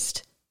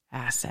greatest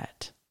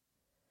asset.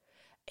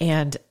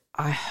 And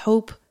I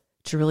hope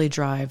to really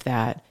drive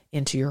that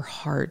into your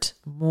heart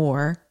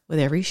more with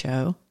every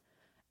show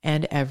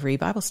and every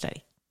Bible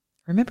study.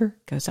 Remember,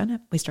 go sign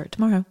up. We start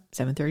tomorrow,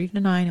 7:30 to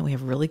 9, and we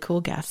have really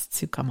cool guests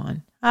who come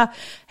on.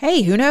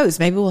 Hey, who knows?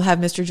 Maybe we'll have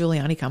Mr.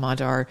 Giuliani come on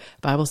to our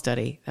Bible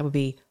study. That would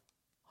be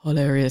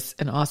hilarious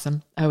and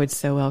awesome. I would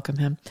so welcome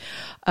him.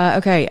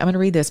 Okay, I'm going to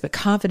read this. But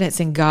confidence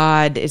in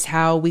God is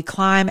how we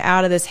climb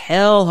out of this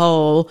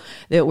hellhole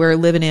that we're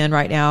living in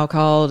right now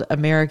called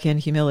American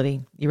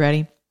humility. You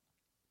ready?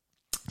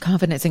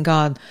 Confidence in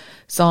God.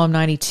 Psalm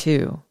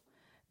 92.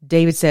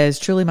 David says,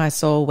 truly my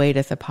soul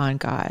waiteth upon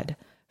God.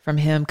 From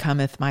him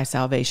cometh my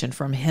salvation.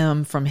 From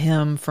him,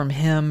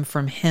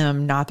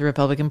 not the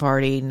Republican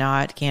Party,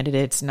 not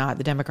candidates, not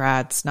the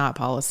Democrats, not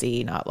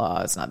policy, not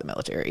laws, not the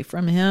military.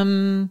 From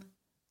him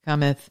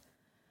cometh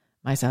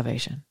my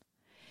salvation.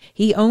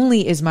 He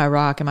only is my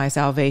rock and my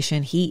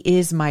salvation. He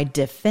is my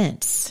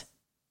defense.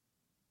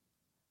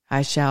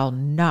 I shall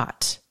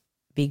not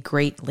be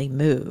greatly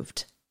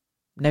moved.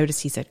 Notice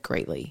he said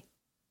greatly,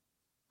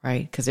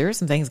 right? Because there are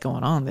some things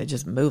going on that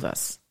just move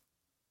us.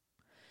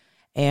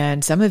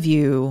 And some of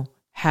you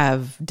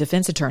have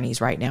defense attorneys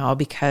right now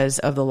because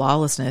of the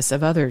lawlessness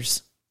of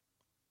others.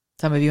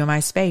 Some of you in my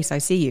space, I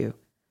see you.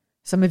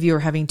 Some of you are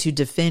having to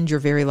defend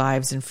your very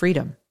lives and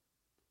freedom,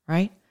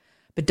 right?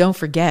 But don't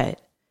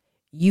forget,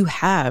 you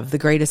have the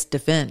greatest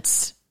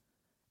defense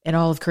in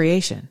all of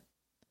creation.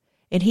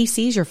 And he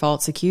sees your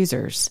false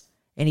accusers,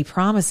 and he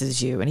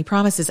promises you, and he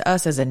promises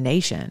us as a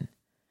nation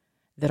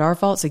that our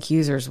false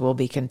accusers will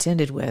be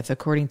contended with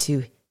according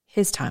to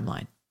his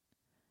timeline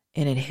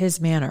and in his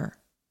manner.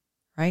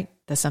 Right?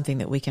 That's something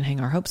that we can hang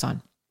our hopes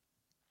on.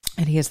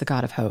 And he is the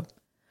God of hope.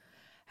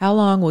 How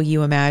long will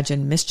you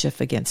imagine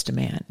mischief against a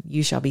man?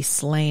 You shall be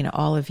slain,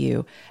 all of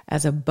you.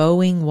 As a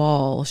bowing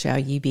wall shall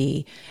ye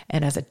be,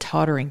 and as a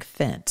tottering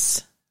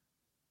fence.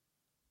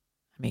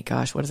 I mean,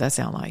 gosh, what does that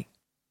sound like?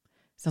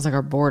 Sounds like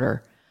our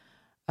border.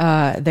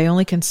 They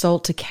only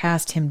consult to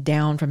cast him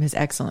down from his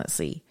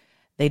excellency.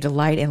 They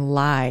delight in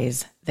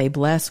lies. They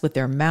bless with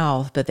their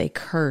mouth, but they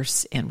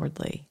curse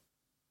inwardly.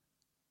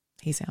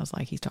 He sounds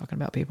like he's talking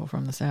about people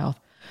from the South.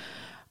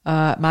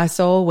 My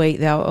soul, wait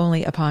thou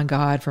only upon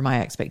God, for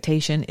my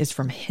expectation is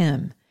from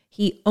him.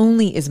 He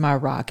only is my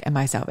rock and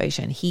my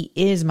salvation. He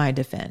is my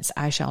defense.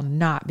 I shall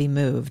not be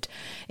moved.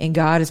 In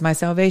God is my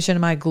salvation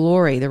and my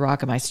glory, the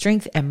rock of my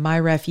strength, and my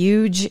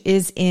refuge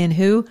is in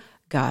who?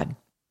 God.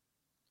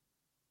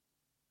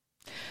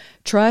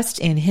 Trust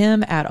in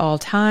him at all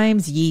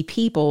times, ye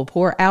people.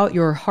 Pour out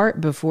your heart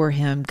before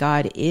him.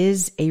 God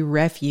is a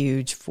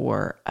refuge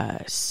for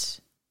us.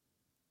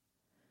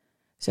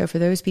 So for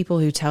those people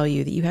who tell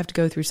you that you have to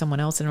go through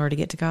someone else in order to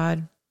get to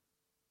God,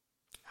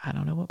 I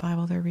don't know what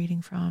Bible they're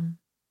reading from,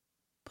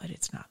 but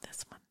it's not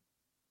this one.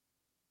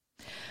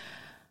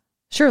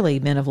 Surely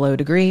men of low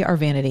degree are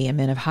vanity, and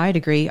men of high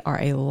degree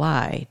are a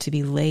lie to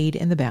be laid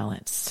in the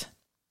balance.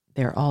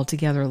 They're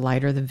altogether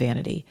lighter than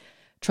vanity.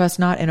 Trust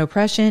not in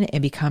oppression,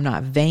 and become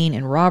not vain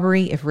in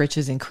robbery. If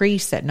riches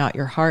increase, set not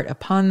your heart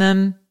upon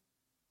them.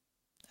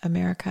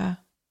 America.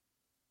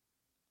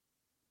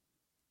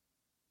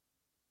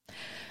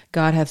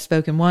 God hath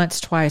spoken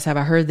once, twice have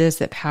I heard this,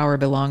 that power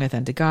belongeth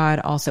unto God.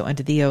 Also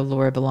unto thee, O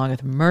Lord,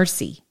 belongeth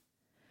mercy.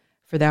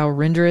 For thou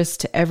renderest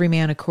to every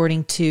man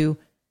according to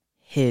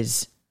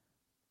his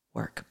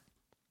work.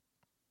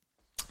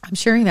 I'm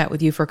sharing that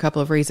with you for a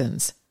couple of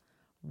reasons.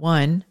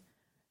 One,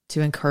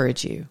 to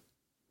encourage you.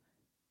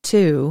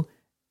 Two,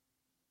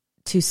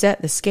 to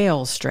set the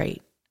scales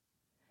straight.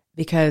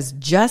 Because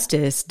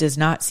justice does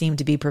not seem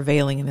to be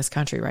prevailing in this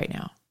country right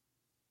now.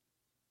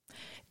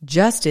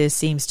 Justice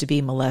seems to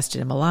be molested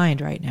and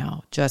maligned right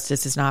now.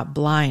 Justice is not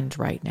blind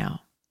right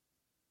now.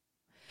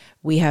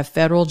 We have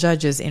federal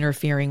judges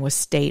interfering with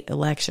state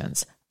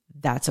elections.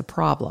 That's a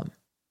problem.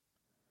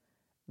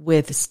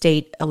 With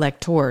state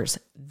electors,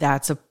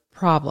 that's a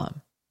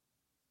problem.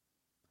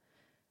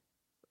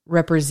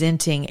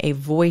 Representing a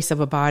voice of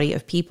a body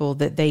of people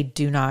that they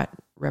do not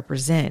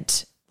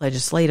represent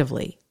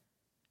legislatively,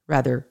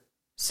 rather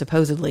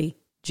supposedly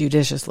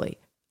judiciously.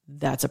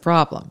 That's a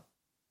problem,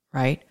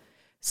 right?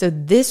 So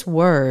this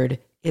word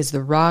is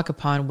the rock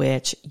upon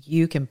which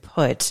you can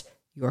put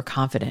your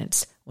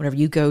confidence whenever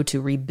you go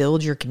to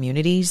rebuild your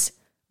communities,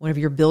 whenever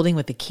you're building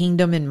with the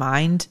kingdom in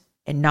mind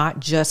and not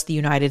just the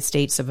United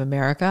States of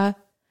America,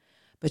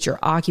 but you're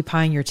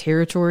occupying your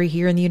territory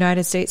here in the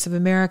United States of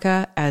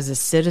America as a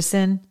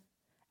citizen,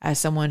 as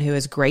someone who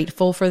is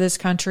grateful for this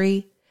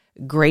country,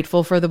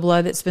 grateful for the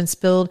blood that's been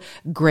spilled,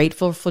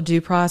 grateful for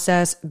due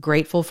process,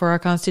 grateful for our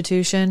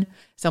Constitution,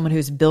 someone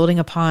who's building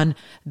upon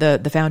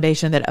the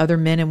foundation that other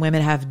men and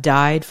women have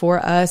died for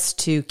us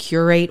to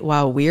curate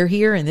while we're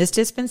here in this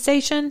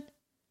dispensation.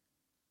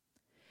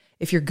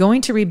 If you're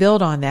going to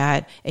rebuild on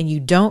that and you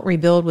don't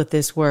rebuild with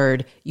this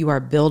word, you are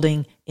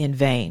building in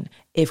vain.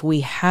 If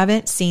we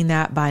haven't seen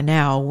that by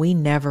now, we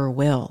never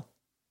will.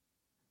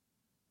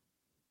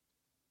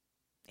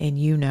 And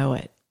you know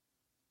it.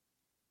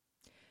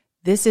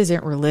 This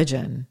isn't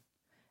religion.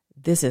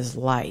 This is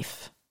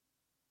life.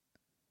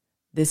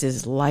 This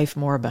is life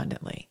more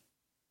abundantly.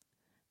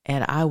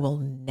 And I will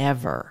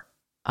never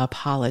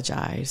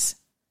apologize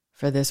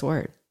for this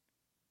word.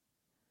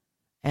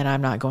 And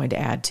I'm not going to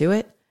add to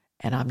it.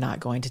 and I'm not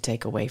going to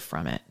take away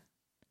from it.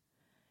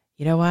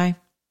 You know why?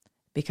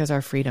 Because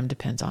our freedom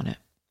depends on it.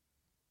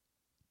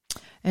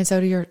 And so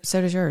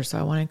does yours. So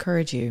I want to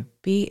encourage you.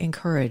 Be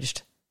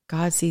encouraged.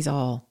 God sees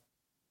all.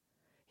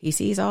 He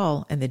sees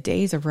all. And the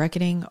days of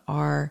reckoning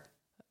are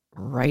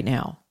right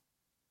now.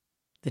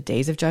 The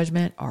days of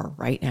judgment are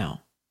right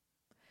now.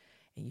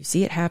 And you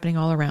see it happening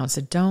all around.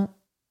 So don't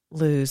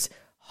lose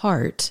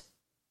heart,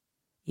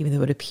 even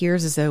though it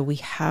appears as though we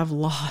have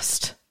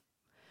lost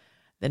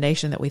the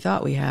nation that we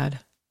thought we had.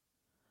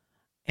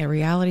 And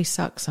reality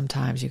sucks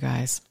sometimes, you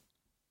guys.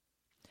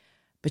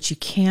 But you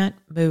can't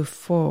move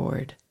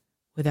forward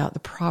without the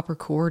proper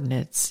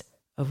coordinates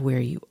of where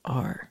you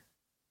are.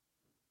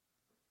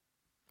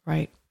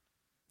 Right?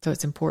 So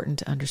it's important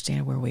to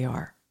understand where we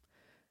are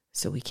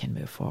so we can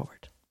move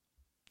forward.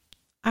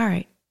 All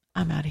right,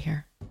 I'm out of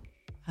here.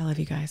 I love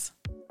you guys.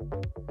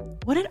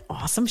 What an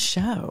awesome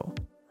show,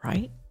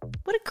 right?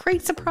 What a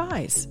great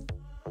surprise.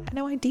 I had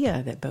no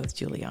idea that both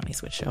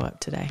Giulianis would show up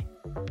today.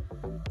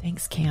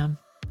 Thanks, Cam.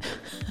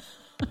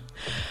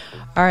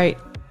 All right,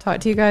 talk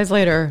to you guys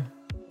later.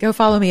 Go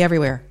follow me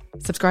everywhere.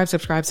 Subscribe.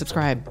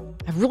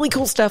 I have really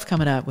cool stuff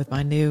coming up with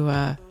my new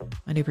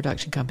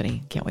production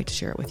company. Can't wait to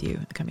share it with you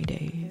in the coming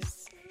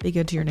days. Be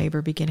good to your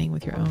neighbor, beginning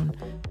with your own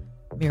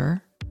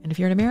mirror. And if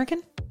you're an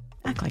American,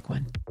 act like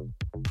one.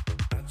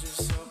 I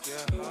just hope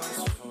your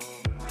heart's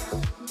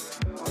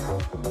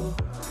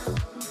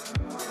full.